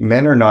women.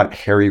 Men are not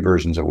hairy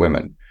versions of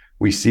women.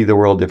 We see the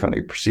world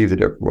differently, perceive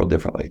the world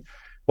differently.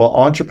 Well,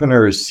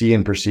 entrepreneurs see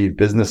and perceive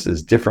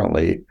businesses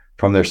differently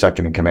from their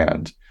second in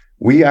command.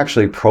 We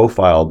actually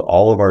profiled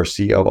all of our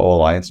COO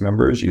Alliance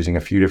members using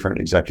a few different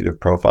executive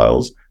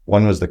profiles.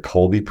 One was the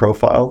Colby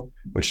profile,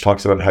 which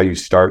talks about how you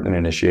start and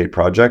initiate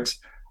projects.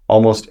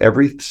 Almost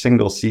every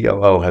single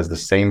COO has the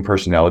same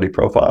personality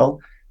profile,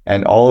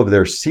 and all of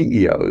their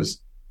CEOs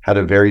had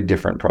a very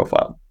different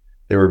profile.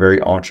 They were very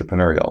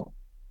entrepreneurial.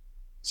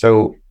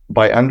 So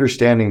by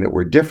understanding that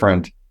we're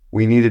different,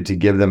 we needed to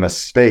give them a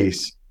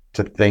space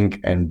to think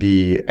and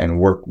be and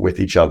work with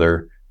each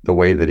other the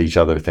way that each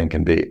other think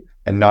and be,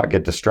 and not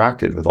get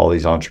distracted with all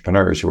these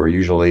entrepreneurs who are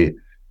usually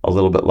a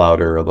little bit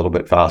louder, a little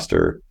bit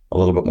faster, a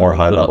little bit more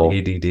high level,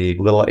 ADD,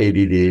 little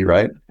ADD,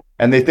 right?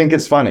 And they think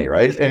it's funny,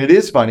 right? And it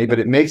is funny, but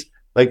it makes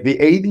Like the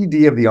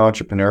ADD of the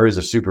entrepreneur is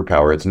a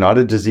superpower. It's not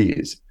a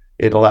disease.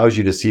 It allows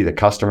you to see the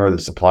customer,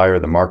 the supplier,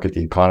 the market,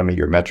 the economy,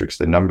 your metrics,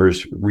 the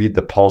numbers, read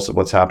the pulse of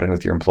what's happening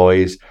with your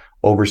employees,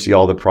 oversee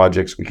all the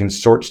projects. We can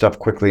sort stuff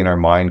quickly in our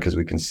mind because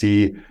we can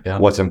see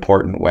what's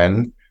important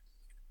when.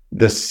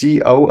 The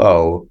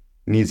COO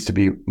needs to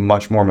be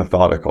much more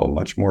methodical,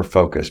 much more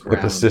focused,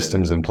 put the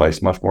systems in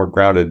place, much more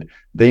grounded.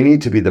 They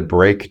need to be the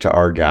brake to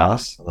our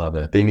gas. Love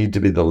it. They need to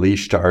be the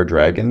leash to our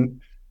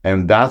dragon.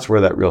 And that's where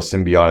that real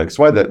symbiotic, that's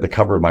why the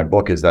cover of my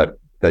book is that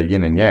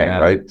yin and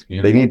yang, right?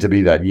 They need to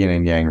be that yin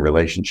and yang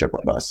relationship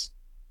with us.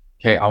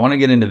 Okay, I want to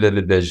get into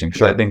vivid vision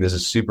because I think this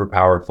is super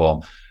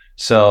powerful.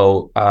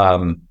 So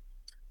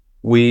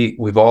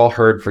we've all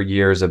heard for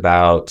years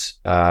about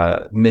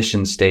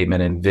mission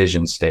statement and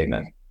vision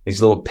statement. These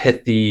little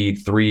pithy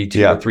 2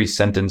 to 3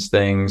 sentence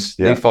things,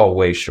 they fall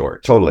way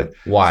short. Totally.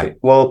 Why?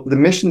 Well, the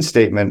mission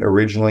statement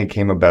originally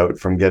came about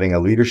from getting a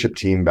leadership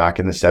team back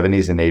in the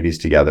 70s and 80s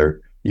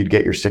together. You'd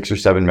get your 6 or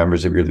 7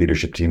 members of your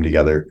leadership team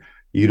together.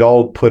 You'd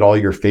all put all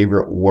your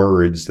favorite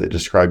words that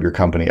describe your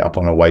company up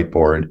on a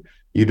whiteboard.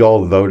 You'd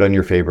all vote on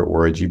your favorite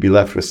words. You'd be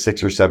left with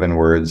 6 or 7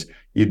 words.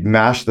 You'd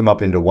mash them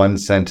up into one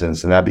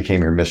sentence, and that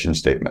became your mission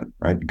statement,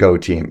 right? Go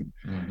team.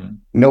 Mm-hmm.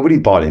 Nobody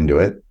bought into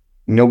it.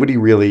 Nobody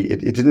really, it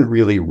didn't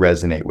really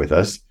resonate with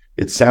us.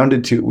 It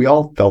sounded we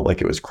all felt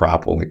like it was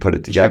crap when we put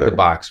it together. Check the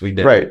box, we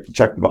did. Right,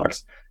 check the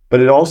box.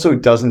 But it also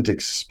doesn't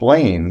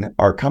explain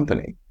our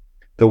company.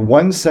 The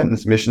one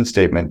sentence mission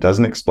statement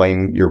doesn't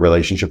explain your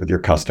relationship with your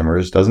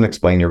customers, doesn't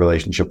explain your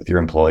relationship with your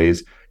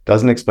employees,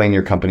 doesn't explain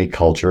your company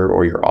culture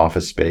or your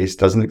office space,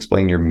 doesn't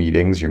explain your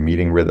meetings, your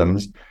meeting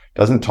rhythms,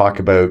 doesn't talk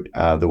about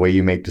the way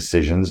you make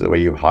decisions, the way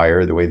you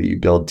hire, the way that you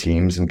build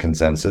teams and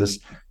consensus,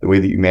 the way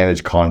that you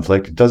manage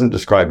conflict. It doesn't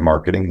describe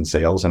marketing and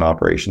sales and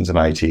operations and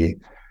IT.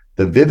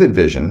 The vivid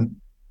vision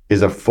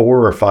is a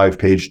 4 or 5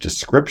 page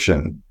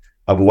description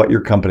of what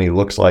your company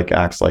looks like,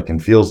 acts like,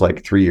 and feels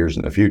like 3 years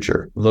in the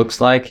future.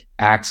 Looks like,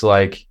 acts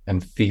like,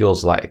 and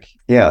feels like.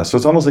 Yeah. So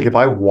it's almost like if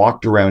I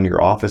walked around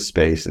your office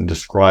space and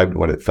described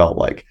what it felt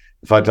like,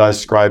 if I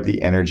describe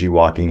the energy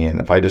walking in,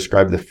 if I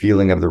describe the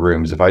feeling of the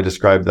rooms, if I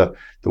describe the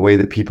way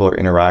that people are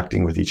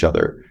interacting with each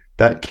other,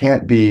 that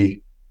can't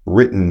be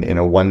written in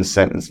a 1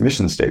 sentence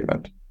mission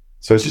statement.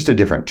 So it's just a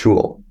different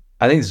tool.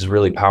 I think this is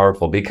really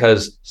powerful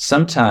because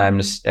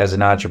sometimes as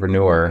an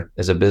entrepreneur,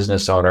 as a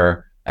business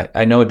owner,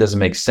 I know it doesn't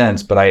make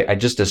sense, but I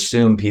just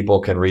assume people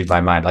can read my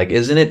mind. Like,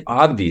 isn't it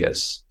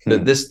obvious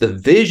that the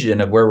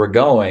vision of where we're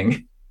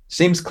going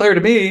seems clear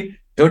to me?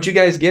 Don't you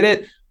guys get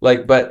it?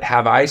 Like, but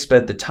have I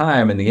spent the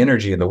time and the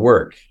energy and the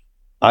work?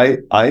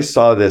 I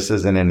saw this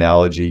as an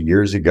analogy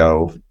years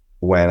ago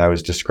when I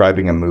was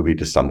describing a movie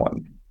to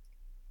someone.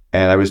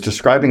 And I was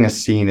describing a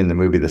scene in the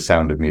movie The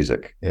Sound of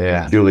Music.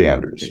 Yeah. Julie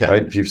Andrews,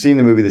 right? If you've seen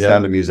the movie The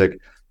Sound of Music,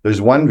 there's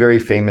one very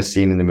famous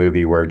scene in the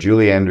movie where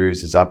Julie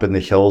Andrews is up in the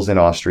hills in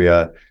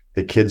Austria.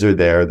 The kids are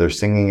there. They're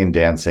singing and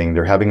dancing.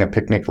 They're having a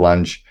picnic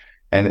lunch.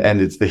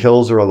 And it's the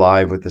hills are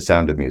alive with the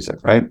sound of music,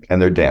 right?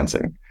 And they're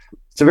dancing.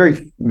 It's a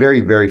very,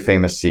 very, very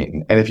famous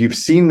scene. And if you've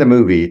seen the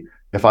movie,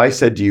 if I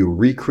said to you,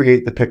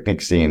 recreate the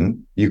picnic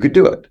scene, you could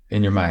do it.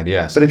 In your mind,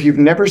 yes. But if you've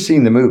never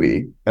seen the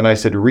movie, and I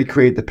said,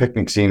 recreate the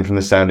picnic scene from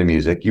The Sound of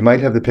Music, you might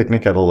have the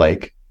picnic at a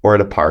lake or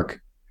at a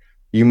park.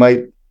 You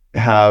might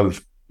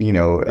have,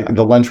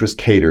 the lunch was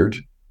catered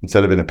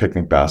instead of in a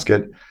picnic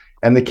basket,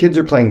 and the kids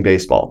are playing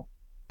baseball.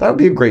 That would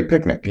be a great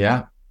picnic.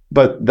 Yeah.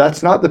 But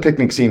that's not the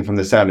picnic scene from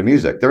The Sound of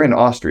Music. They're in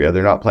Austria.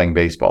 They're not playing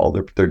baseball.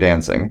 They're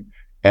dancing.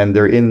 And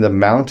they're in the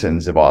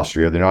mountains of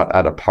Austria. They're not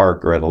at a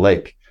park or at a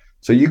lake.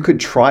 So you could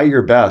try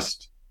your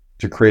best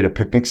to create a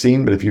picnic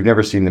scene, but if you've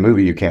never seen the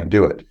movie, you can't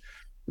do it.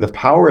 The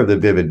power of the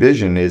vivid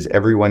vision is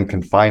everyone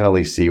can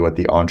finally see what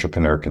the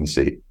entrepreneur can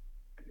see.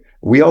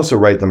 We also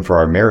write them for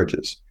our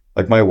marriages.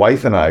 Like my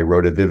wife and I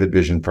wrote a vivid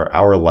vision for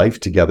our life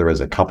together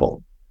as a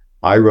couple.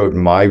 I wrote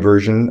my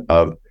version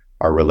of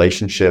our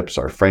relationships,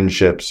 our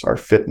friendships, our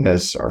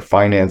fitness, our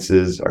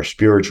finances, our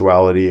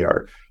spirituality,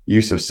 our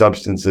use of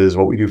substances,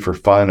 what we do for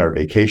fun, our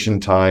vacation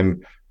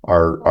time,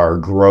 our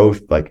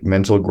growth, like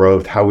mental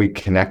growth, how we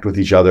connect with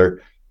each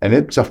other. And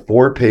it's a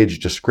 4-page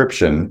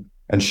description.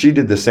 And she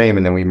did the same.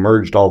 And then we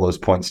merged all those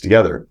points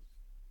together.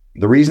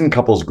 The reason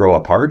couples grow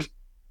apart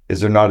is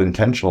they're not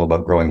intentional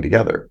about growing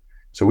together.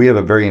 So we have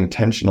a very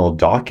intentional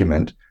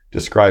document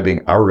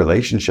describing our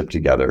relationship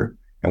together,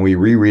 and we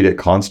reread it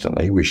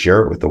constantly. We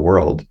share it with the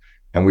world,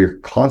 and we're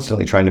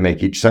constantly trying to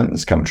make each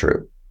sentence come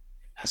true.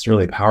 That's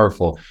really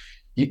powerful.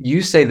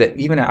 You say that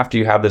even after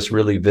you have this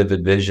really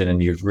vivid vision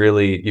and you've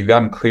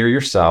gotten clear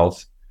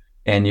yourself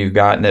and you've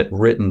gotten it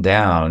written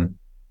down,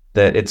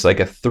 that it's like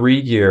a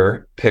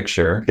 3-year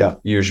picture,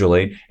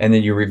 usually, and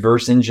then you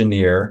reverse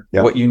engineer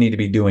what you need to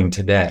be doing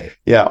today.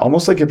 Yeah,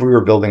 almost like if we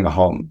were building a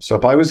home. So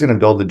if I was going to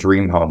build a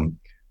dream home,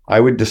 I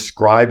would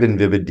describe in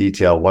vivid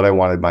detail what I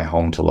wanted my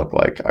home to look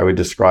like. I would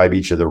describe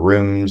each of the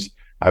rooms.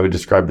 I would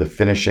describe the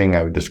finishing.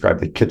 I would describe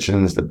the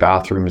kitchens, the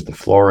bathrooms, the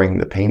flooring,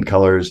 the paint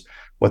colors,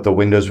 what the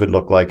windows would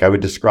look like. I would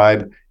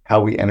describe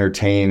how we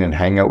entertain and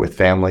hang out with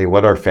family,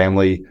 what our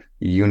family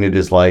unit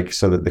is like,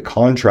 so that the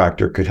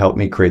contractor could help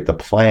me create the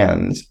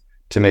plans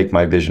to make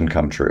my vision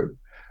come true.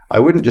 I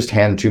wouldn't just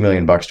hand $2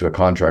 million to a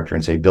contractor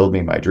and say, build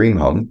me my dream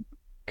home,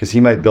 because he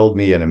might build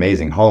me an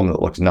amazing home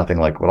that looks nothing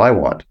like what I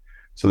want.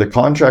 So the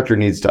contractor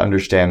needs to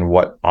understand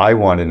what I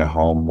want in a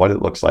home, what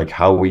it looks like,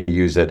 how we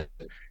use it,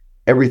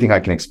 everything I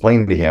can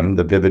explain to him,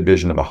 the vivid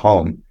vision of a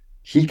home.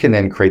 He can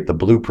then create the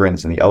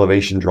blueprints and the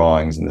elevation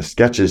drawings and the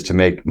sketches to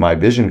make my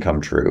vision come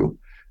true.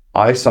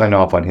 I sign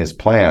off on his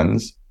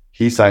plans.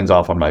 He signs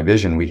off on my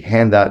vision. We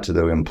hand that to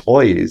the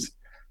employees.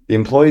 The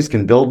employees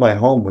can build my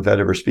home without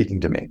ever speaking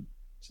to me.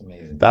 It's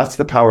amazing. That's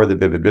the power of the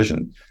vivid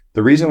vision.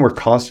 The reason we're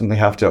constantly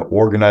have to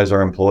organize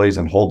our employees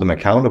and hold them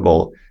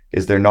accountable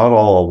is they're not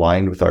all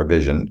aligned with our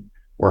vision.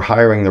 We're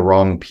hiring the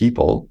wrong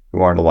people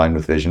who aren't aligned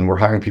with vision. We're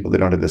hiring people that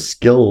don't have the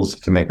skills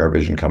to make our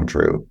vision come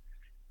true.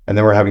 And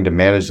then we're having to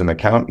manage them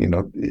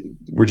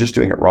we're just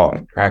doing it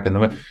wrong. Cracking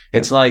the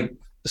It's like,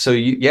 so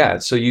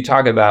you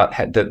talk about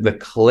the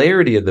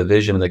clarity of the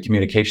vision and the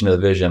communication of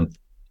the vision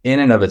in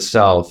and of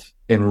itself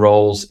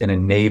enrolls and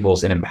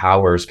enables and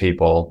empowers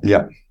people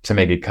to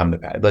make it come to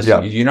pass.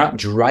 You're not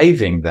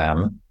driving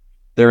them.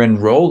 They're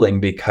enrolling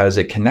because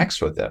it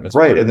connects with them. It's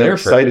right. And they're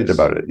excited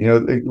about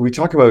it. We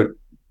talk about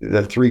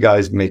the three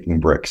guys making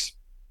bricks.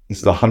 This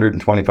is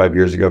 125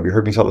 years ago. Have you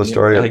heard me tell the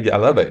story? I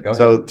love it. Go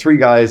So ahead. Three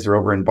guys, they're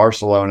over in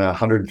Barcelona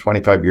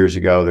 125 years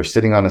ago. They're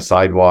sitting on a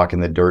sidewalk in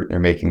the dirt and they're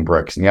making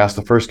bricks. And you ask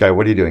the first guy,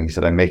 what are you doing? He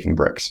said, I'm making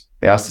bricks.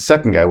 They asked the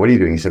second guy, what are you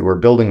doing? He said, we're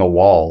building a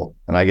wall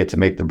and I get to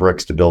make the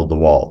bricks to build the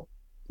wall.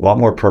 A lot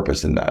more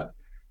purpose in that.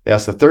 They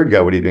asked the third guy,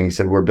 what are you doing? He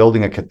said, we're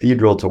building a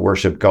cathedral to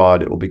worship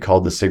God. It will be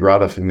called the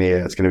Sagrada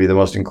Familia. It's going to be the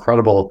most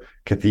incredible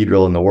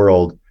cathedral in the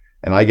world.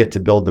 And I get to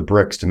build the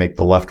bricks to make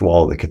the left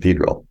wall of the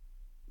cathedral.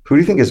 Who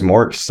do you think is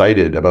more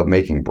excited about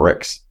making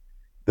bricks?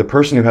 The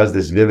person who has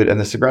this vivid, and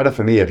the Sagrada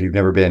Familia, if you've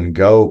never been,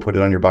 go put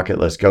it on your bucket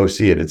list, go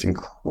see it. It's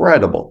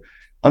incredible,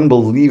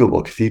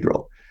 unbelievable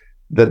cathedral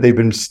that they've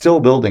been still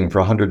building for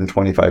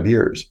 125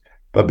 years.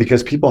 But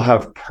because people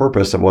have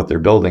purpose of what they're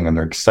building and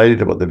they're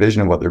excited about the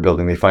vision of what they're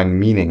building, they find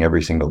meaning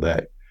every single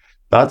day.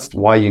 That's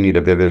why you need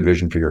a vivid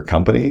vision for your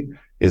company,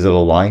 is it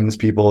aligns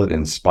people, it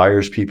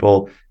inspires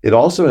people. It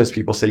also has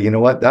people say, you know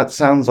what, that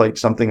sounds like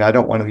something I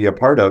don't want to be a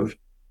part of.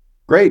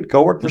 Great,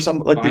 go work for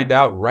some. Find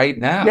out right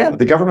now. Yeah,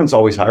 the government's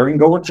always hiring.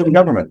 Go work for the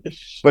government.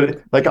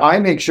 But I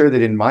make sure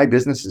that in my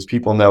businesses,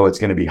 people know it's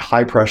going to be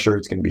high pressure.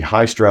 It's going to be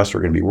high stress.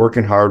 We're going to be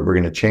working hard. We're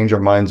going to change our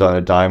minds on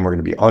a dime. We're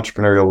going to be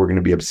entrepreneurial. We're going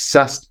to be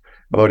obsessed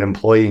about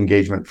employee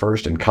engagement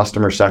first and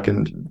customer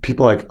second.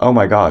 People are like, oh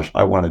my gosh,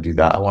 I want to do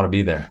that. I want to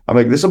be there. I'm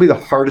like, this will be the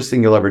hardest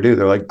thing you'll ever do.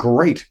 They're like,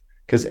 great,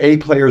 because A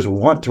players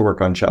want to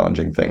work on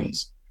challenging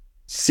things.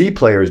 C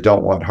players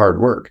don't want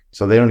hard work,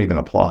 so they don't even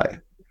apply.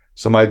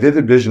 So my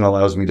vivid vision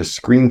allows me to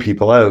screen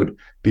people out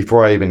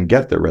before I even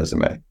get their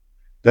resume.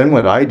 Then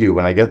what I do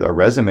when I get a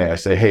resume, I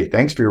say, hey,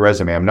 thanks for your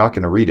resume. I'm not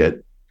going to read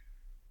it.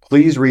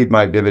 Please read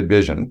my vivid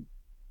vision.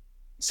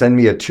 Send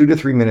me a 2 to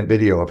 3 minute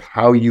video of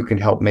how you can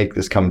help make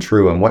this come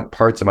true and what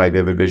parts of my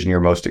vivid vision you're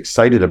most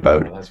excited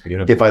about. Oh, that's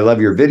beautiful. If I love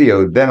your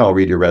video, then I'll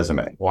read your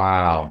resume.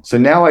 Wow. So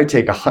now I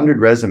take 100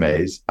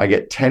 resumes. I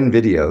get 10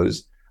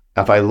 videos.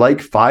 If I like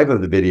 5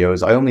 of the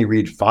videos, I only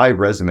read 5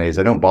 resumes.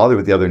 I don't bother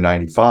with the other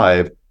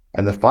 95.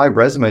 And the 5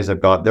 resumes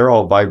I've got, they're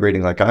all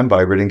vibrating like I'm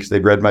vibrating because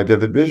they've read my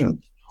vivid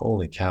vision.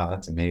 Holy cow,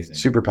 that's amazing.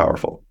 Super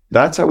powerful.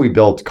 That's how we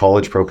built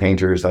College Pro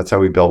Painters. That's how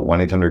we built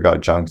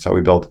 1-800-GOT-JUNK. That's how we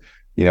built,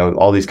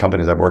 all these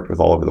companies I've worked with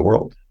all over the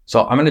world.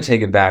 So I'm going to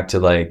take it back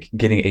to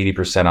getting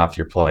 80% off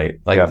your plate.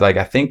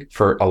 I think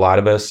for a lot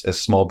of us as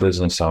small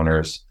business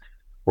owners,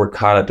 we're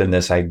caught up in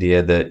this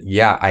idea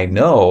that, I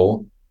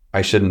know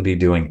I shouldn't be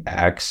doing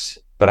X,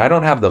 but I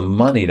don't have the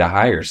money to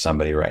hire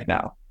somebody right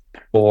now.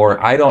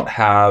 Or I don't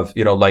have,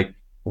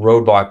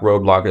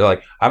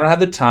 roadblock. I don't have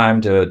the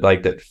time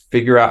to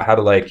figure out how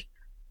to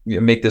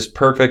make this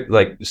perfect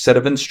set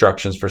of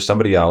instructions for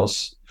somebody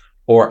else,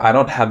 or I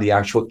don't have the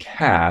actual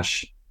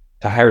cash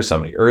to hire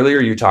somebody. Earlier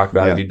you talked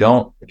about if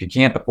you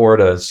can't afford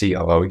a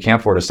COO, you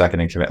can't afford a second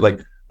in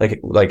command.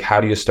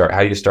 How do you start?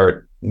 How do you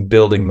start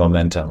building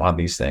momentum on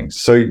these things?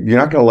 So you're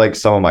not going to like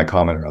some of my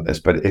comment on this,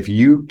 but if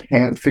you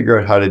can't figure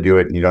out how to do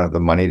it and you don't have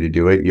the money to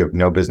do it, you have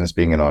no business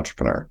being an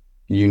entrepreneur.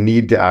 You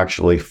need to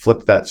actually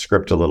flip that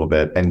script a little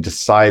bit and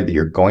decide that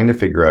you're going to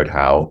figure out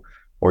how,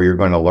 or you're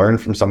going to learn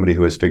from somebody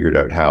who has figured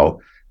out how.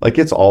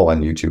 It's all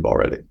on YouTube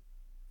already,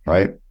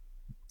 right?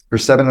 For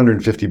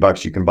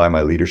 $750, you can buy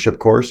my leadership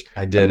course.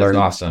 I did. It's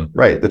awesome.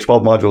 Right. The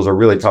 12 modules are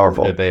really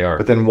powerful. They are.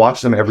 But then watch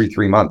them every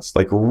 3 months,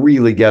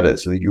 really get it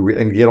so that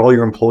and get all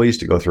your employees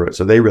to go through it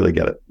so they really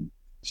get it.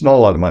 It's not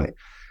a lot of money.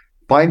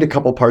 Find a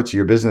couple parts of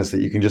your business that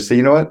you can just say,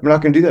 you know what, we're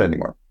not going to do that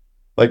anymore.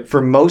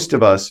 For most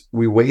of us,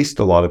 we waste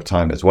a lot of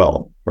time as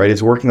well, right?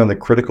 It's working on the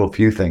critical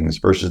few things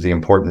versus the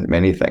important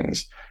many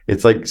things.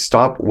 It's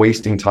stop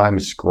wasting time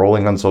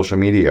scrolling on social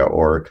media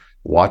or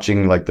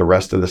watching the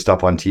rest of the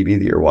stuff on TV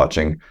that you're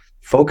watching.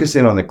 Focus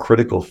in on the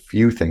critical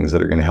few things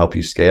that are going to help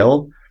you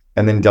scale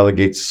and then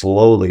delegate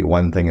slowly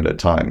one thing at a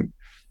time.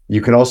 You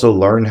can also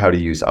learn how to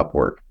use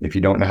Upwork. If you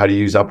don't know how to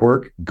use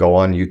Upwork, go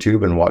on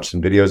YouTube and watch some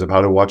videos of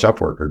how to watch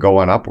Upwork, or go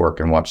on Upwork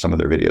and watch some of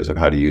their videos of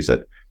how to use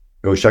it.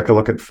 Go check a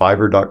look at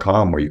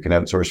Fiverr.com, where you can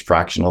outsource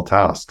fractional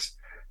tasks.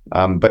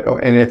 And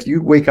if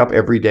you wake up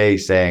every day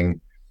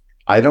saying,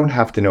 I don't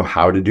have to know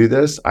how to do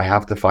this, I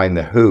have to find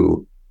the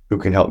who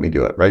can help me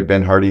do it, right?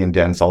 Ben Hardy and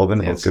Dan Sullivan,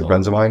 both good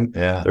friends of mine.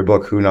 Yeah. Their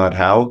book, Who Not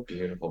How.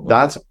 Beautiful.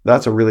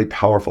 That's a really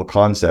powerful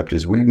concept,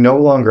 is we no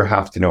longer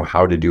have to know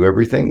how to do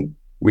everything.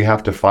 We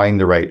have to find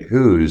the right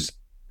who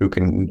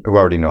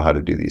already know how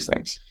to do these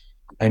things.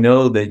 I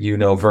know that you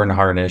know Vern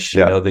Harnish.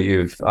 Yeah. I know that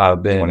you've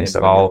been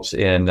involved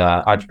in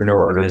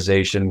entrepreneur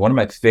organization. One of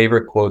my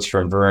favorite quotes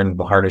from Vern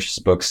Harnish's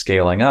book,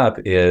 Scaling Up,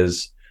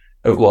 is,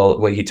 well,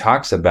 what he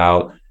talks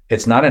about,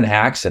 it's not an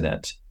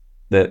accident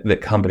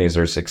that companies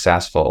are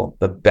successful.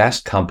 The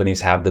best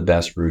companies have the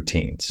best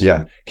routines.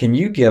 Yeah. Can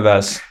you give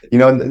us...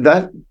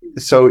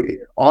 So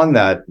on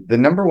that, the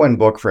number one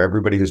book for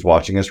everybody who's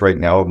watching us right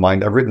now of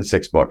mine, I've written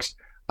 6 books.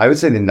 I would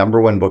say the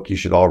number one book you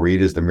should all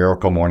read is The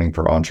Miracle Morning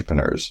for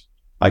Entrepreneurs.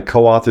 I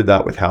co-authored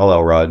that with Hal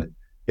Elrod.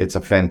 It's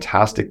a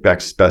fantastic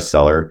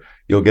bestseller.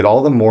 You'll get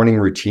all the morning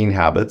routine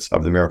habits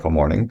of the Miracle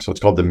Morning. So it's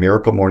called The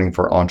Miracle Morning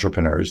for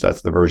Entrepreneurs.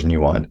 That's the version you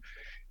want.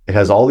 It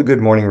has all the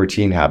good morning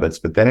routine habits,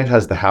 but then it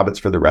has the habits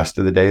for the rest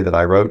of the day that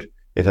I wrote.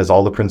 It has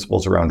all the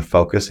principles around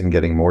focus and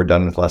getting more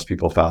done with less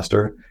people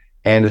faster.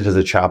 And it has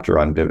a chapter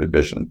on vivid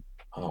vision.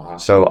 Oh, wow.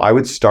 So I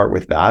would start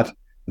with that.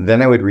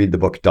 Then I would read the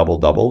book Double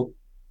Double,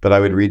 but I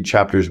would read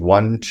chapters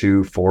 1,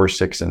 2, 4,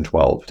 6, and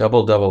 12.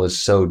 Double Double is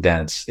so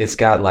dense. It's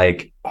got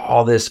like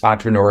all this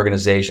entrepreneur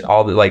organization,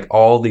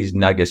 all these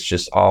nuggets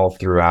just all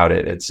throughout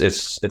it. It's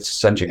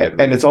such a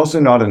good And it's also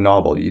not a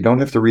novel. You don't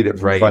have to read it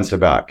from front to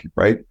back,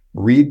 right?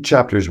 Read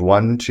chapters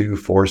 1, 2,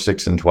 4,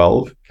 6, and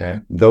 12. Okay.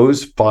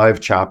 Those 5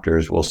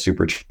 chapters will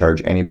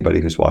supercharge anybody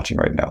who's watching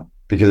right now,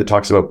 because it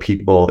talks about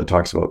people, it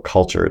talks about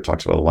culture, it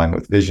talks about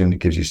alignment with vision, it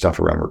gives you stuff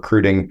around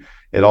recruiting.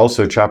 It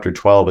also, chapter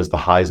 12 is the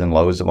highs and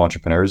lows of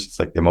entrepreneurs. It's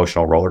like the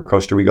emotional roller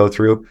coaster we go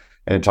through,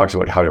 and it talks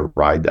about how to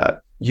ride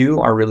that.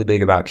 You are really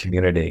big about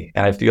community.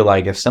 And I feel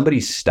like if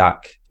somebody's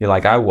stuck,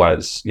 like I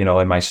was,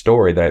 in my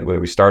story that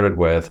we started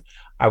with,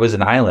 I was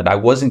an island. I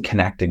wasn't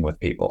connecting with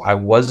people. I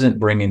wasn't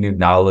bringing new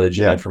knowledge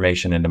and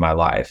information into my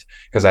life,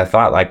 because I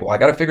thought I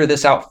got to figure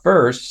this out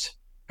first.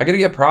 I got to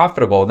get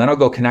profitable, and then I'll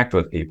go connect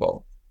with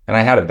people. And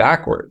I had it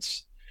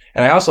backwards.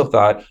 And I also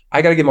thought,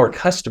 I got to get more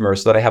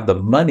customers so that I have the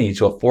money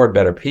to afford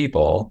better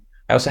people.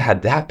 I also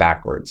had that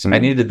backwards. I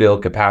needed to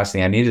build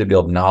capacity. I needed to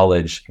build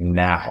knowledge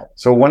now.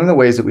 So one of the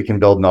ways that we can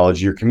build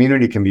knowledge, your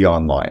community can be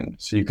online.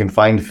 So you can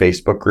find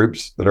Facebook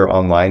groups that are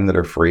online that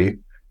are free.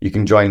 You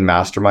can join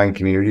mastermind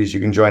communities. You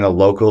can join a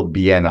local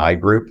BNI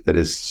group that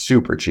is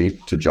super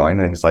cheap to join.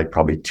 I think it's like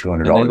probably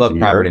 $200 I love a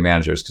year. property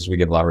managers because we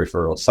get a lot of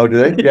referrals. Oh, do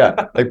they?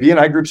 Yeah. Like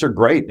BNI groups are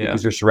great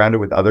because you're surrounded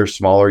with other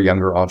smaller,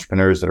 younger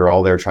entrepreneurs that are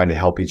all there trying to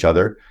help each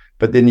other.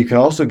 But then you can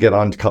also get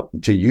on to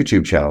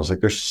YouTube channels. Like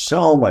there's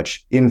so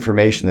much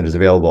information that is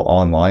available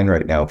online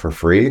right now for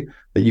free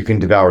that you can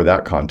devour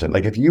that content.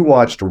 Like if you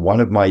watched one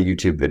of my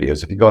YouTube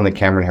videos, if you go on the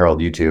Cameron Herold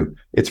YouTube,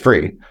 it's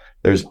free.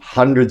 There's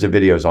hundreds of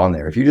videos on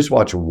there. If you just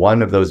watch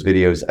one of those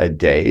videos a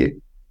day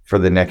for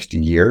the next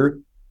year,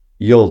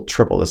 you'll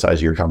triple the size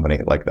of your company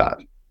like that.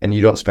 And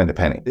you don't spend a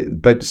penny.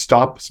 But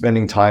stop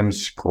spending time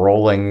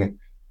scrolling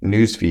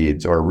news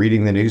feeds or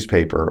reading the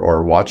newspaper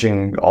or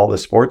watching all the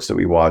sports that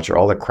we watch or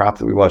all the crap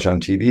that we watch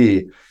on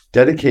TV.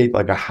 Dedicate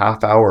like a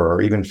half hour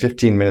or even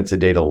 15 minutes a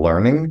day to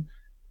learning.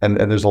 And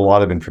there's a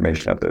lot of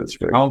information out there that's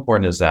free. How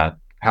important is that?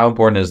 How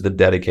important is the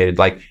dedicated,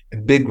 like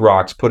big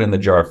rocks put in the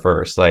jar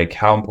first? Like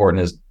how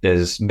important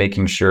is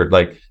making sure,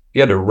 like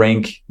you had to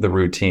rank the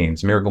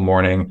routines. Miracle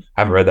Morning,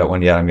 I haven't read that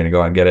one yet. I'm going to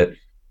go and get it.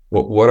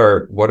 What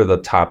are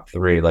the top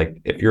 3?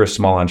 Like if you're a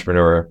small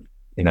entrepreneur,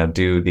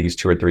 do these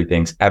 2 or 3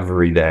 things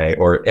every day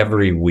or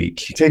every week.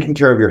 Taking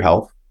care of your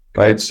health,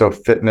 right? So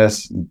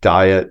fitness,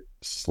 diet,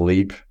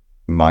 sleep,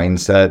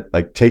 mindset,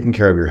 like taking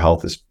care of your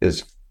health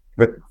is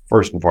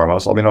first and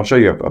foremost. I mean, I'll show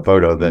you a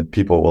photo that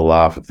people will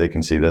laugh if they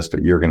can see this,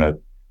 but you're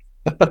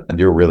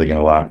really going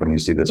to laugh when you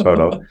see this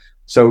photo.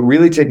 So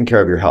really taking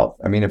care of your health.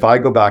 I mean, if I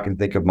go back and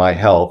think of my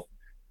health,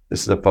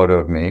 this is a photo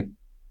of me.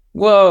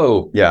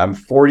 Whoa. Yeah, I'm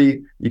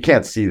 40. You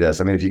can't see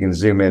this. I mean, if you can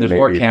zoom in. There's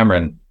more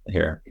Cameron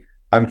here.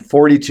 I'm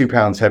 42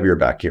 pounds heavier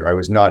back here. I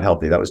was not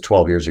healthy. That was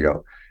 12 years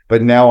ago.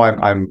 But now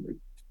I'm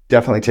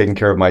definitely taking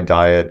care of my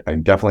diet.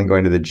 I'm definitely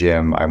going to the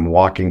gym. I'm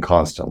walking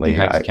constantly. You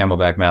have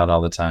Camelback Mount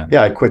all the time.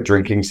 Yeah, I quit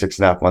drinking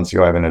 6.5 months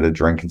ago. I haven't had a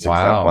drink in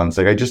 6.5 months.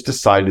 Like I just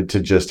decided to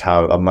just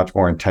have a much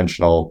more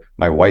intentional,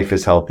 my wife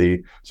is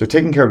healthy. So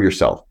taking care of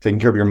yourself, taking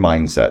care of your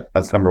mindset.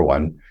 That's number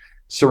one.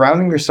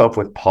 Surrounding yourself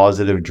with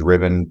positive,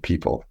 driven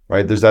people,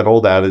 right? There's that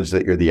old adage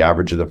that you're the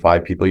average of the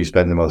 5 people you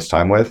spend the most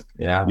time with.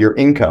 Yeah. Your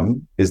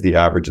income is the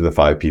average of the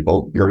 5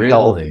 people. Your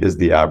health is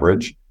the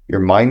average. Your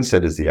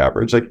mindset is the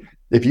average. Like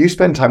if you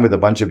spend time with a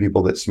bunch of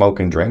people that smoke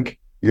and drink,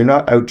 you're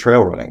not out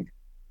trail running.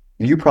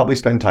 You probably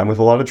spend time with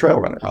a lot of trail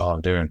runners. Oh,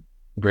 dude.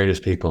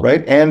 Greatest people.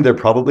 Right. And they're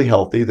probably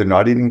healthy. They're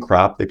not eating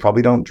crap. They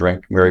probably don't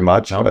drink very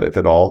much, if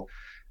at all.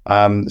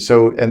 And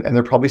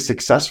they're probably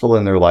successful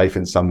in their life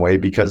in some way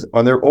because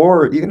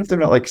or even if they're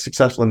not like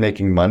successful in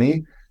making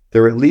money,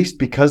 they're at least,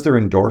 because their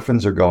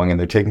endorphins are going and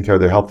they're taking care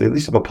of their health, they at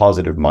least have a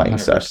positive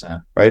mindset,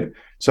 100%. right?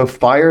 So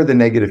fire the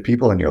negative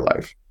people in your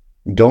life.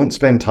 Don't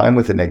spend time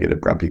with the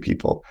negative, grumpy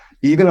people.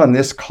 Even on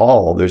this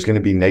call, there's going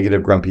to be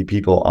negative, grumpy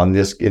people in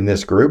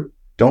this group.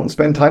 Don't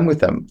spend time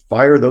with them.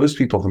 Fire those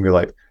people from your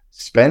life.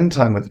 Spend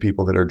time with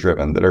people that are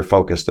driven, that are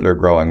focused, that are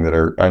growing, that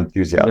are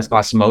enthusiastic. This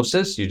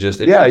osmosis,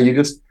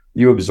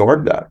 You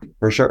absorb that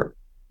for sure.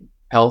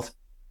 Health,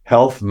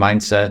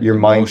 mindset, your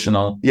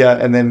emotional. Yeah.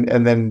 And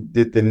then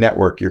the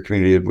network, your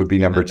community would be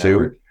number two.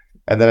 Network.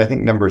 And then I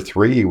think number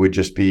three would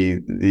just be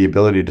the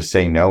ability to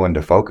say no and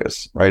to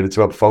focus, right? It's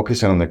about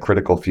focusing on the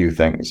critical few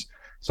things.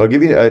 So I'll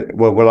give you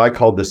what I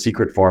called the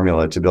secret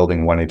formula to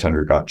building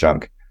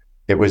 1-800-GOT-JUNK.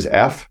 It was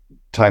F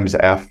times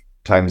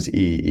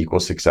E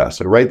equals success.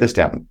 So write this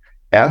down.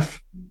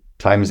 F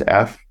times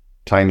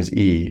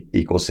E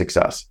equals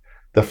success.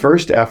 The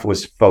first F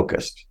was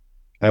focused.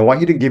 And I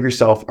want you to give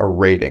yourself a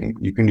rating.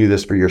 You can do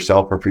this for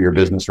yourself or for your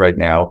business right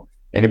now.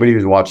 Anybody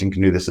who's watching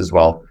can do this as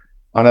well.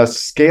 On a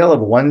scale of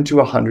 1 to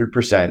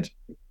 100%,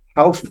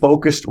 how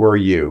focused were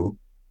you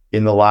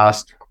in the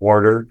last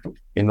quarter,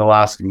 in the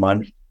last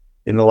month,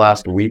 in the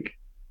last week?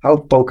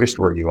 How focused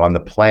were you on the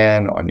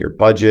plan, on your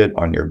budget,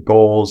 on your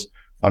goals,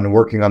 on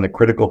working on the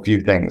critical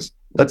few things?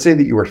 Let's say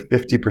that you were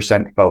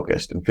 50%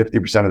 focused and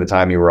 50% of the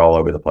time you were all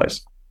over the place.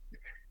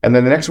 And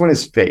then the next one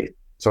is faith.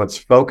 So it's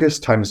focus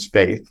times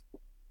faith.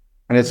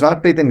 And it's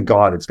not faith in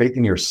God, it's faith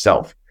in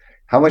yourself.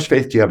 How much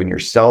faith do you have in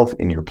yourself,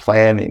 in your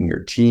plan, in your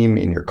team,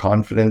 in your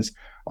confidence?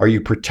 Are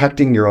you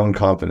protecting your own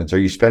confidence? Are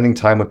you spending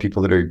time with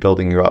people that are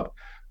building you up?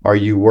 Are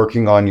you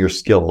working on your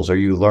skills? Are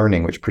you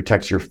learning, which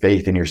protects your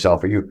faith in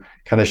yourself? Are you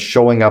kind of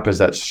showing up as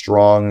that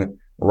strong,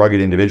 rugged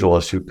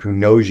individualist who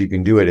knows you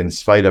can do it in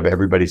spite of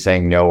everybody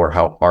saying no or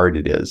how hard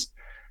it is?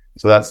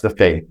 So that's the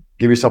faith.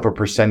 Give yourself a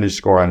percentage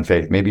score on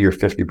faith. Maybe you're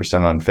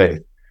 50% on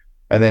faith.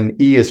 And then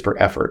E is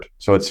for effort.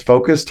 So it's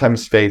focus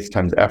times faith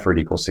times effort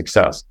equals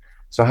success.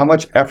 So how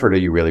much effort are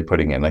you really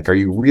putting in? Like, are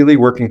you really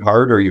working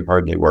hard or are you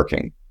hardly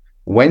working?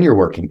 When you're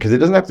working, because it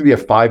doesn't have to be a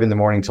 5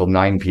 a.m. till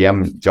 9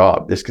 p.m.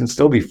 job. This can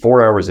still be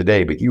 4 hours a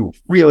day, but you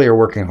really are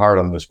working hard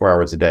on those 4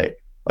 hours a day.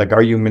 Like,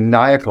 are you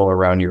maniacal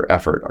around your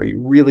effort? Are you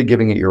really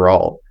giving it your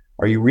all?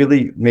 Are you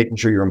really making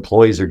sure your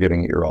employees are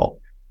giving it your all?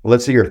 Well,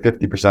 let's say you're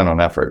 50%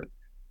 on effort.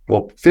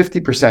 Well,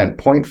 50%,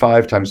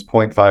 0.5 times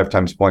 0.5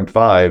 times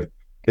 0.5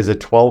 is a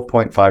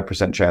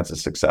 12.5% chance of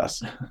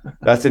success.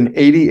 That's an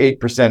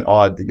 88%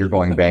 odd that you're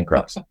going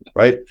bankrupt,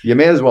 right? You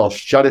may as well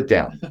shut it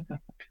down.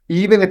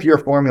 Even if your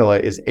formula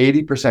is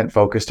 80%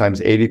 focus times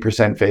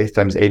 80% faith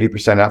times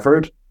 80%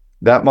 effort,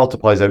 that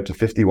multiplies out to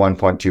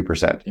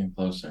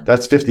 51.2%.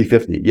 That's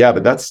 50-50. Yeah,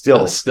 but that's still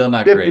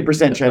not 50%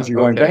 great. chance you're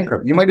going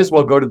bankrupt. You might as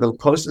well go to the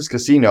closest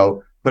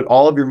casino, put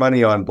all of your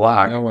money on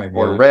black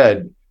or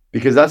red,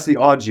 because that's the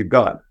odds you've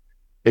got.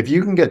 If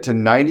you can get to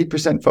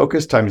 90%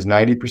 focus times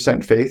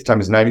 90% faith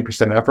times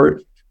 90%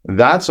 effort,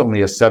 that's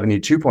only a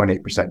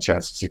 72.8%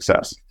 chance of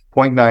success.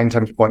 0.9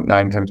 times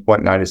 0.9 times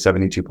 0.9 is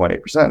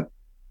 72.8%.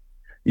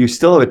 You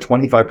still have a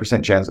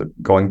 25% chance of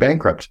going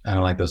bankrupt. I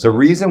don't like those. The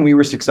reason we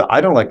were successful,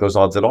 I don't like those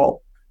odds at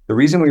all. The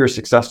reason we were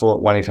successful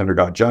at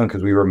 1-800-GOT-JUNK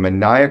because we were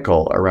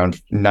maniacal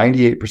around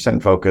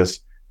 98% focus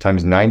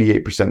times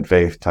 98%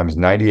 faith times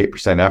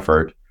 98%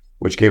 effort,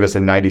 which gave us a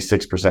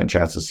 96%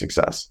 chance of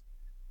success.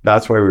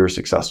 That's why we were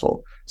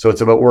successful. So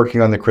it's about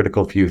working on the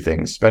critical few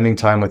things, spending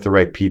time with the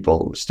right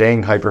people,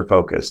 staying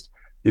hyper-focused,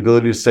 the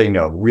ability to say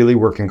no, really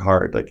working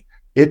hard. Like,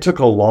 it took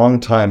a long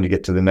time to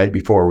get to the night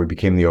before we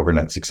became the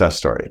overnight success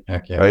story,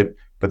 right?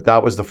 But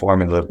that was the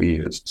formula that we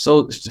used.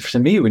 So to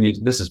me,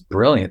 this is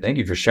brilliant. Thank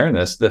you for sharing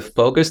this. The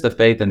focus, the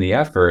faith, and the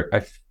effort,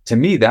 to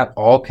me, that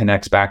all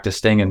connects back to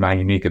staying in my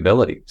unique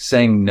ability,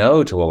 saying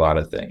no to a lot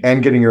of things.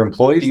 And getting your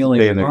employees to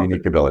stay in their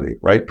unique ability,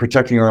 right?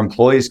 Protecting your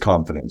employees'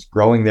 confidence,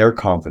 growing their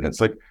confidence.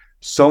 Like,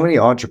 so many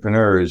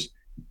entrepreneurs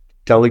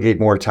delegate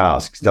more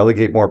tasks,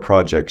 delegate more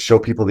projects, show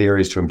people the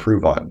areas to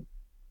improve on.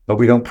 But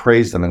we don't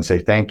praise them and say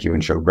thank you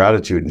and show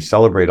gratitude and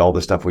celebrate all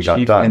the stuff we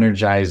got done.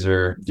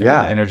 Energizer,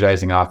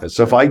 energizing office.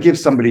 So if I give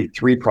somebody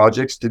 3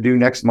 projects to do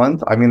next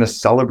month, I'm going to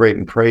celebrate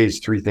and praise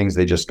 3 things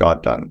they just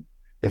got done.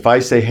 If I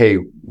say, hey,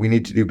 we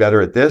need to do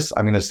better at this,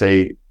 I'm going to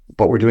say,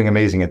 but we're doing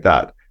amazing at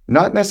that.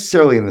 Not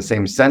necessarily in the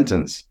same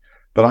sentence,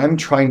 but I'm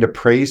trying to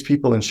praise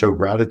people and show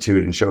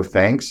gratitude and show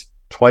thanks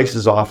twice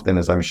as often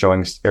as I'm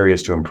showing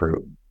areas to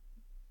improve.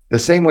 The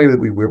same way that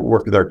we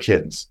work with our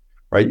kids.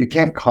 Right? You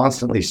can't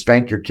constantly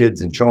spank your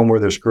kids and show them where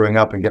they're screwing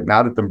up and get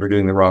mad at them for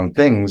doing the wrong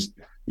things.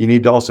 You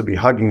need to also be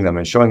hugging them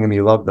and showing them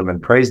you love them and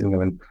praising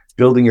them and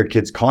building your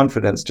kids'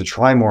 confidence to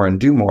try more and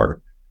do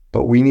more.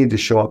 But we need to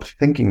show up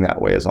thinking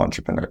that way as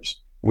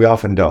entrepreneurs. We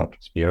often don't.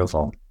 It's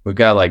beautiful. We've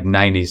got like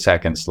 90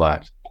 seconds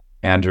left.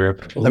 Andrew,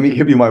 let me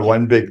give you my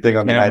one big thing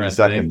on the 90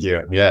 seconds. Thank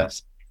you.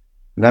 Yes.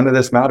 None of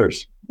this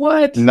matters.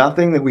 What?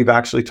 Nothing that we've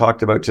actually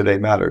talked about today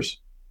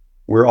matters.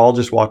 We're all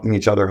just walking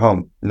each other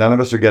home. None of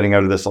us are getting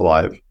out of this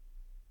alive.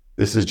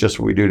 This is just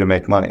what we do to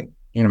make money.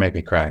 You're gonna make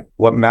me cry.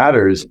 What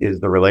matters is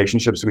the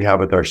relationships we have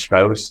with our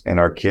spouse and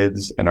our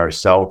kids and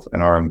ourselves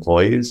and our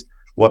employees.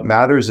 What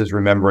matters is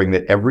remembering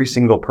that every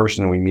single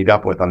person we meet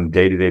up with on a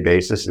day-to-day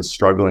basis is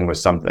struggling with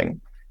something.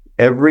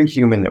 Every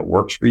human that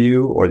works for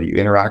you or that you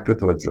interact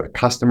with, whether it's a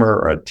customer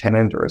or a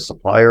tenant or a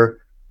supplier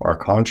or a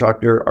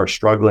contractor, are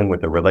struggling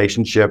with a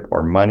relationship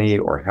or money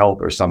or health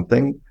or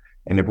something.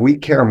 And if we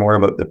care more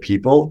about the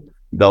people,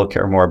 they'll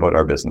care more about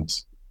our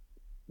business.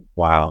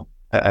 Wow.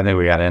 I think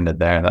we got to end it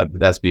there.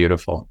 That's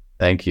beautiful.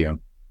 Thank you.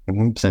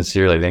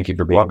 Sincerely, thank you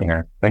for being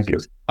here. Thank you.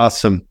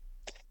 Awesome.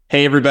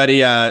 Hey,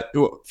 everybody.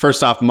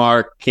 First off,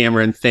 Mark,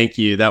 Cameron, thank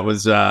you. That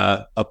was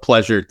a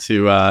pleasure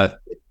to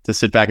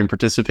sit back and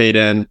participate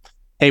in.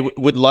 Hey,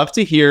 would love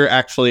to hear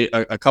actually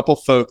a couple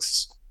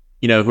folks,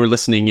 who are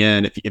listening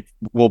in. If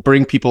we'll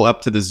bring people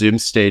up to the Zoom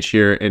stage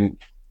here, and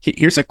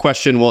here's a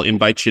question we'll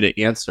invite you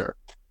to answer.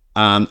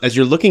 As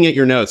you're looking at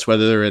your notes,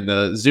 whether they're in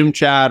the Zoom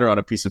chat or on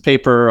a piece of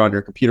paper or on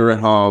your computer at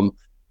home,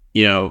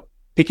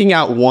 picking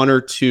out one or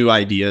two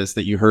ideas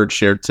that you heard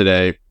shared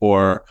today,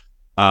 or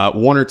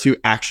one or two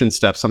action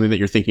steps, something that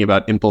you're thinking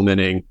about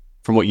implementing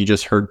from what you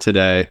just heard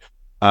today,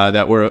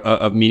 that were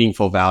of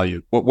meaningful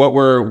value. What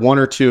were one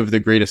or two of the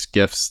greatest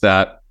gifts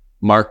that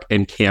Mark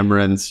and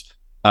Cameron's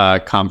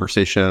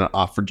conversation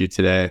offered you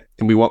today?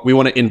 And we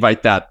want to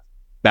invite that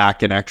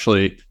back and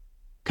actually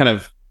kind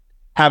of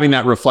having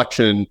that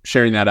reflection,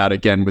 sharing that out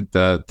again with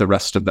the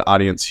rest of the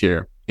audience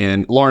here.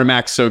 And Lauren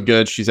Mack's so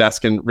good. She's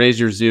asking, raise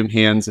your Zoom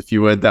hands if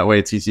you would. That way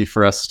it's easy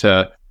for us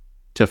to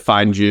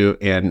find you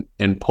and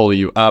pull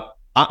you up.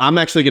 I'm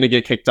actually going to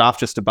get kicked off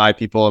just to buy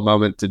people a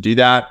moment to do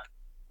that.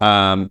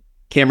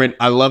 Cameron,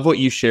 I love what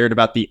you shared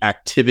about the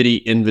activity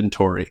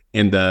inventory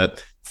and the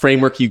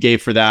framework you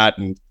gave for that,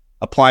 and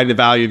applying the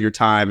value of your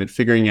time and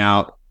figuring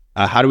out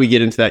how do we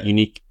get into that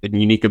unique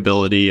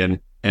ability and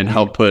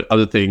help put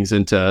other things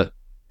into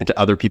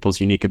other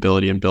people's unique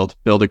ability and build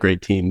a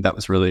great team. That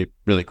was really,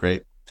 really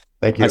great.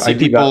 Thank you. I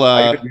do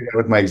that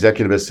with my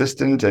executive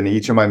assistant, and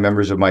each of my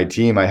members of my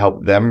team, I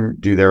help them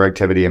do their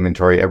activity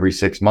inventory every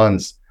 6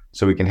 months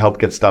so we can help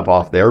get stuff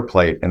off their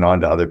plate and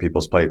onto other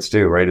people's plates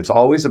too, right? It's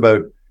always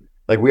about,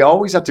 we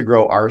always have to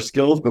grow our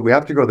skills, but we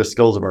have to grow the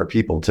skills of our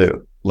people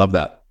too. Love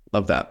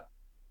that.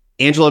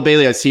 Angela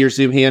Bailey, I see your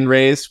Zoom hand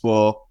raised.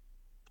 We'll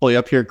pull you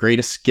up here.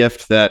 Greatest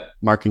gift that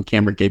Mark and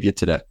Cameron gave you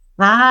today.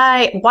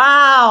 Hi.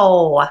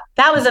 Wow.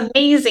 That was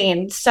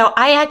amazing. So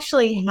I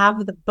actually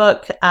have the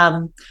book,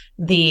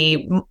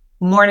 The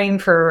Morning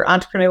for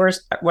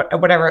Entrepreneurs,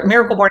 whatever,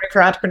 Miracle Morning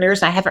for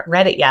Entrepreneurs. And I haven't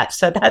read it yet.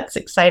 So that's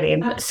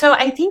exciting. So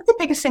I think the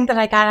biggest thing that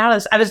I got out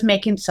is I was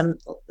making some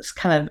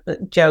kind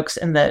of jokes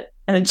in the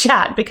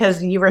chat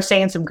because you were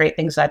saying some great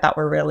things that I thought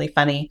were really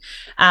funny.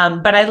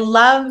 But I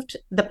loved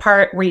the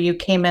part where you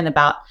came in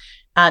about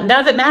none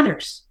of it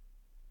matters.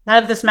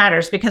 None of this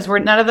matters because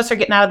none of us are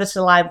getting out of this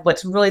alive.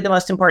 What's really the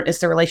most important is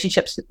the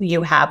relationships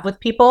you have with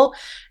people,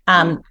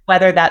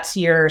 whether that's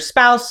your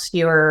spouse,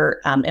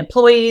 your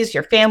employees,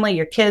 your family,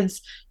 your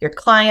kids, your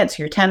clients,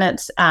 your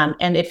tenants.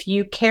 And if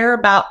you care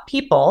about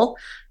people,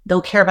 they'll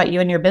care about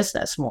you and your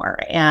business more.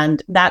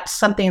 And that's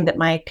something that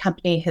my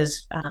company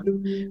has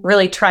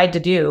really tried to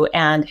do,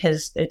 and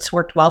it's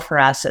worked well for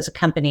us as a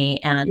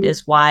company, and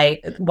is why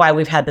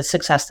we've had the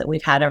success that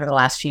we've had over the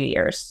last few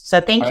years.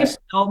 So thank you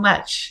so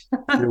much.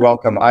 You're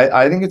welcome.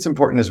 I think it's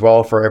important as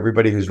well for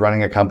everybody who's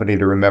running a company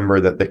to remember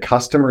that the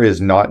customer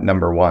is not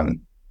number one.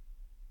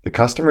 The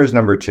customer is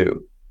number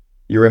two.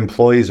 Your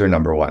employees are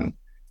number one.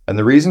 And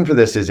the reason for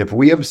this is if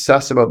we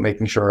obsess about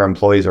making sure our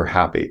employees are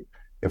happy,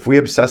 if we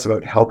obsess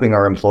about helping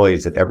our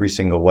employees in every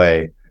single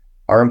way,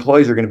 our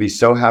employees are going to be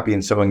so happy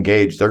and so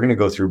engaged, they're going to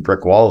go through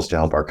brick walls to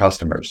help our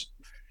customers.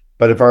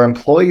 But if our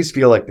employees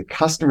feel like the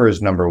customer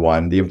is number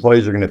one, the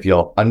employees are going to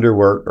feel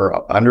underworked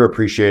or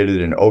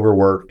underappreciated and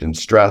overworked and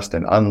stressed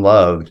and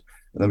unloved.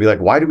 And they'll be like,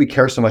 why do we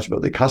care so much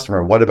about the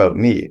customer? What about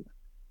me?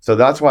 So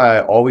that's why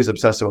I always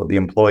obsess about the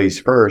employees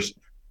first.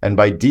 And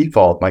by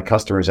default, my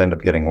customers end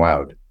up getting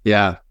wowed.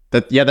 Yeah.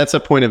 That's a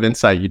point of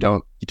insight you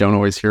don't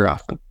always hear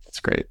often. That's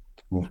great.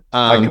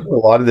 I cover a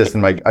lot of this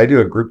in I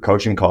do a group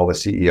coaching call with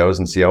CEOs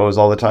and COOs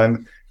all the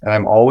time. And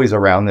I'm always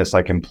around this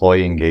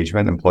employee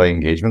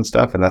engagement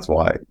stuff. And that's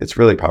why it's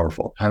really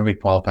powerful. How do we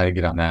qualify to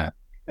get on that?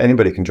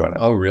 Anybody can join it.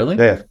 Oh, really?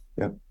 Yeah.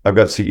 I've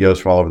got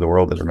CEOs from all over the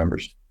world as are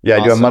members. Yeah.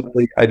 Awesome.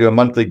 I do a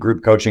monthly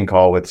group coaching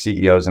call with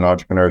CEOs and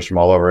entrepreneurs from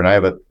all over. And I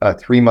have a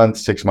 3-month,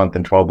 6-month,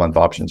 and 12-month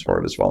options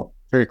for it as well.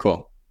 Very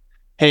cool.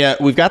 Hey,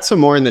 we've got some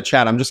more in the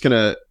chat. I'm just going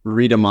to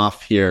read them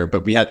off here,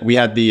 but we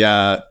had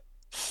the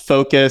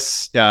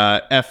focus,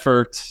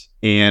 effort,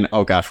 and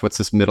what's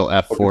this middle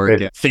F for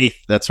again? Faith.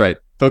 That's right.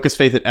 Focus,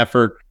 faith, and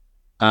effort.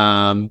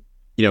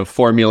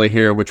 Formula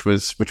here, which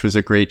was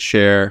a great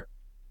share.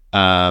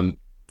 Got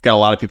a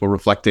lot of people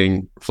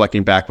reflecting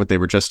back what they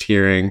were just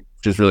hearing,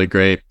 which is really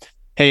great.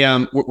 Hey,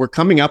 we're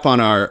coming up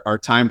on our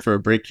time for a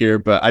break here,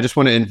 but I just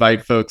want to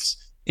invite folks,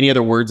 any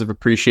other words of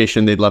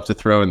appreciation they'd love to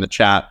throw in the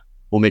chat.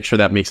 We'll make sure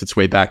that makes its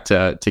way back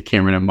to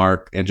Cameron and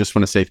Mark, and just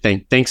want to say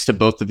thanks to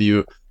both of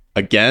you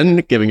again,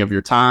 giving of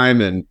your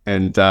time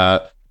and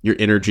your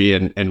energy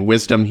and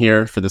wisdom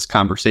here for this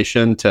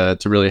conversation to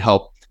really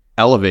help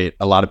elevate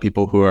a lot of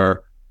people who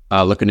are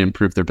looking to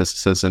improve their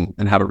businesses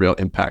and have a real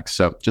impact.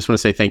 So just want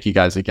to say thank you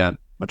guys again.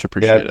 Much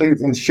appreciated. Yeah,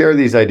 please, and share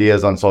these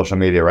ideas on social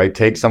media, right?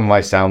 Take some of my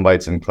sound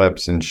bites and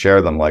clips and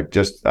share them. Like,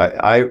 just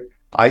I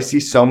see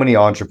so many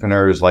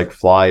entrepreneurs like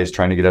flies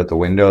trying to get out the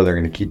window. They're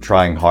going to keep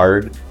trying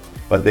hard,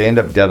 but they end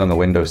up dead on the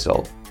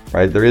windowsill,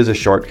 right? There is a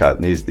shortcut,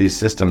 and these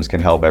systems can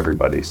help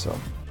everybody. So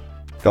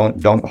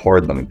don't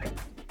hoard them.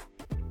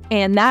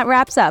 And that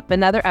wraps up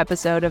another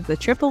episode of the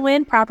Triple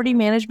Win Property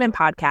Management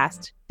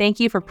Podcast. Thank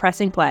you for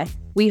pressing play.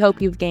 We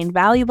hope you've gained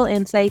valuable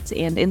insights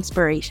and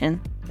inspiration.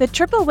 The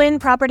Triple Win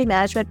Property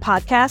Management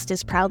Podcast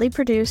is proudly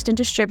produced and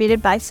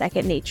distributed by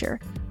Second Nature,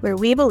 where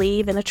we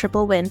believe in a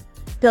triple win,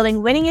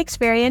 building winning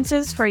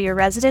experiences for your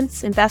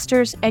residents,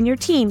 investors, and your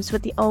teams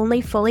with the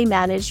only fully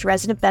managed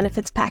resident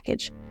benefits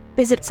package.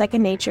 Visit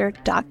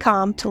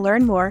secondnature.com to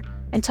learn more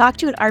and talk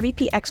to an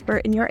RBP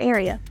expert in your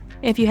area.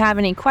 If you have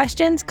any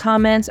questions,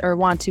 comments, or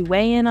want to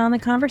weigh in on the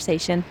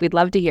conversation, we'd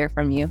love to hear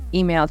from you.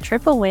 Email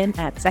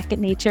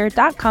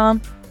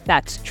triplewin@secondnature.com.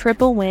 That's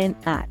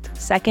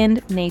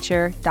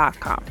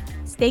triplewin@secondnature.com.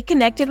 Stay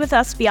connected with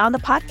us beyond the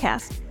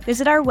podcast.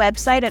 Visit our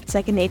website at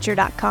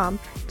secondnature.com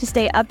to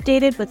stay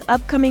updated with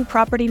upcoming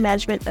property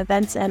management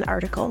events and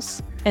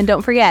articles. And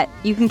don't forget,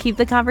 you can keep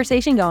the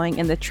conversation going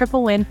in the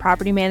Triple Win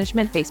Property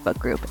Management Facebook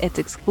group. It's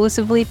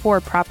exclusively for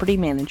property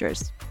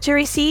managers. To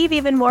receive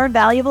even more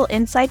valuable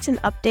insights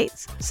and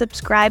updates,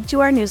 subscribe to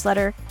our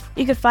newsletter.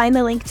 You can find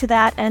the link to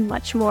that and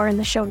much more in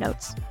the show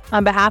notes.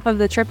 On behalf of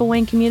the Triple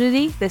Win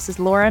community, this is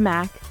Laura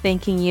Mack,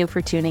 thanking you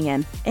for tuning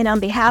in. And on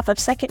behalf of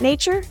Second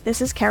Nature,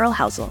 this is Carol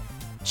Housel.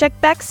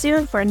 Check back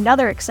soon for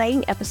another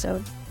exciting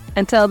episode.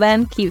 Until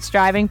then, keep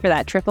striving for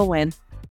that triple win.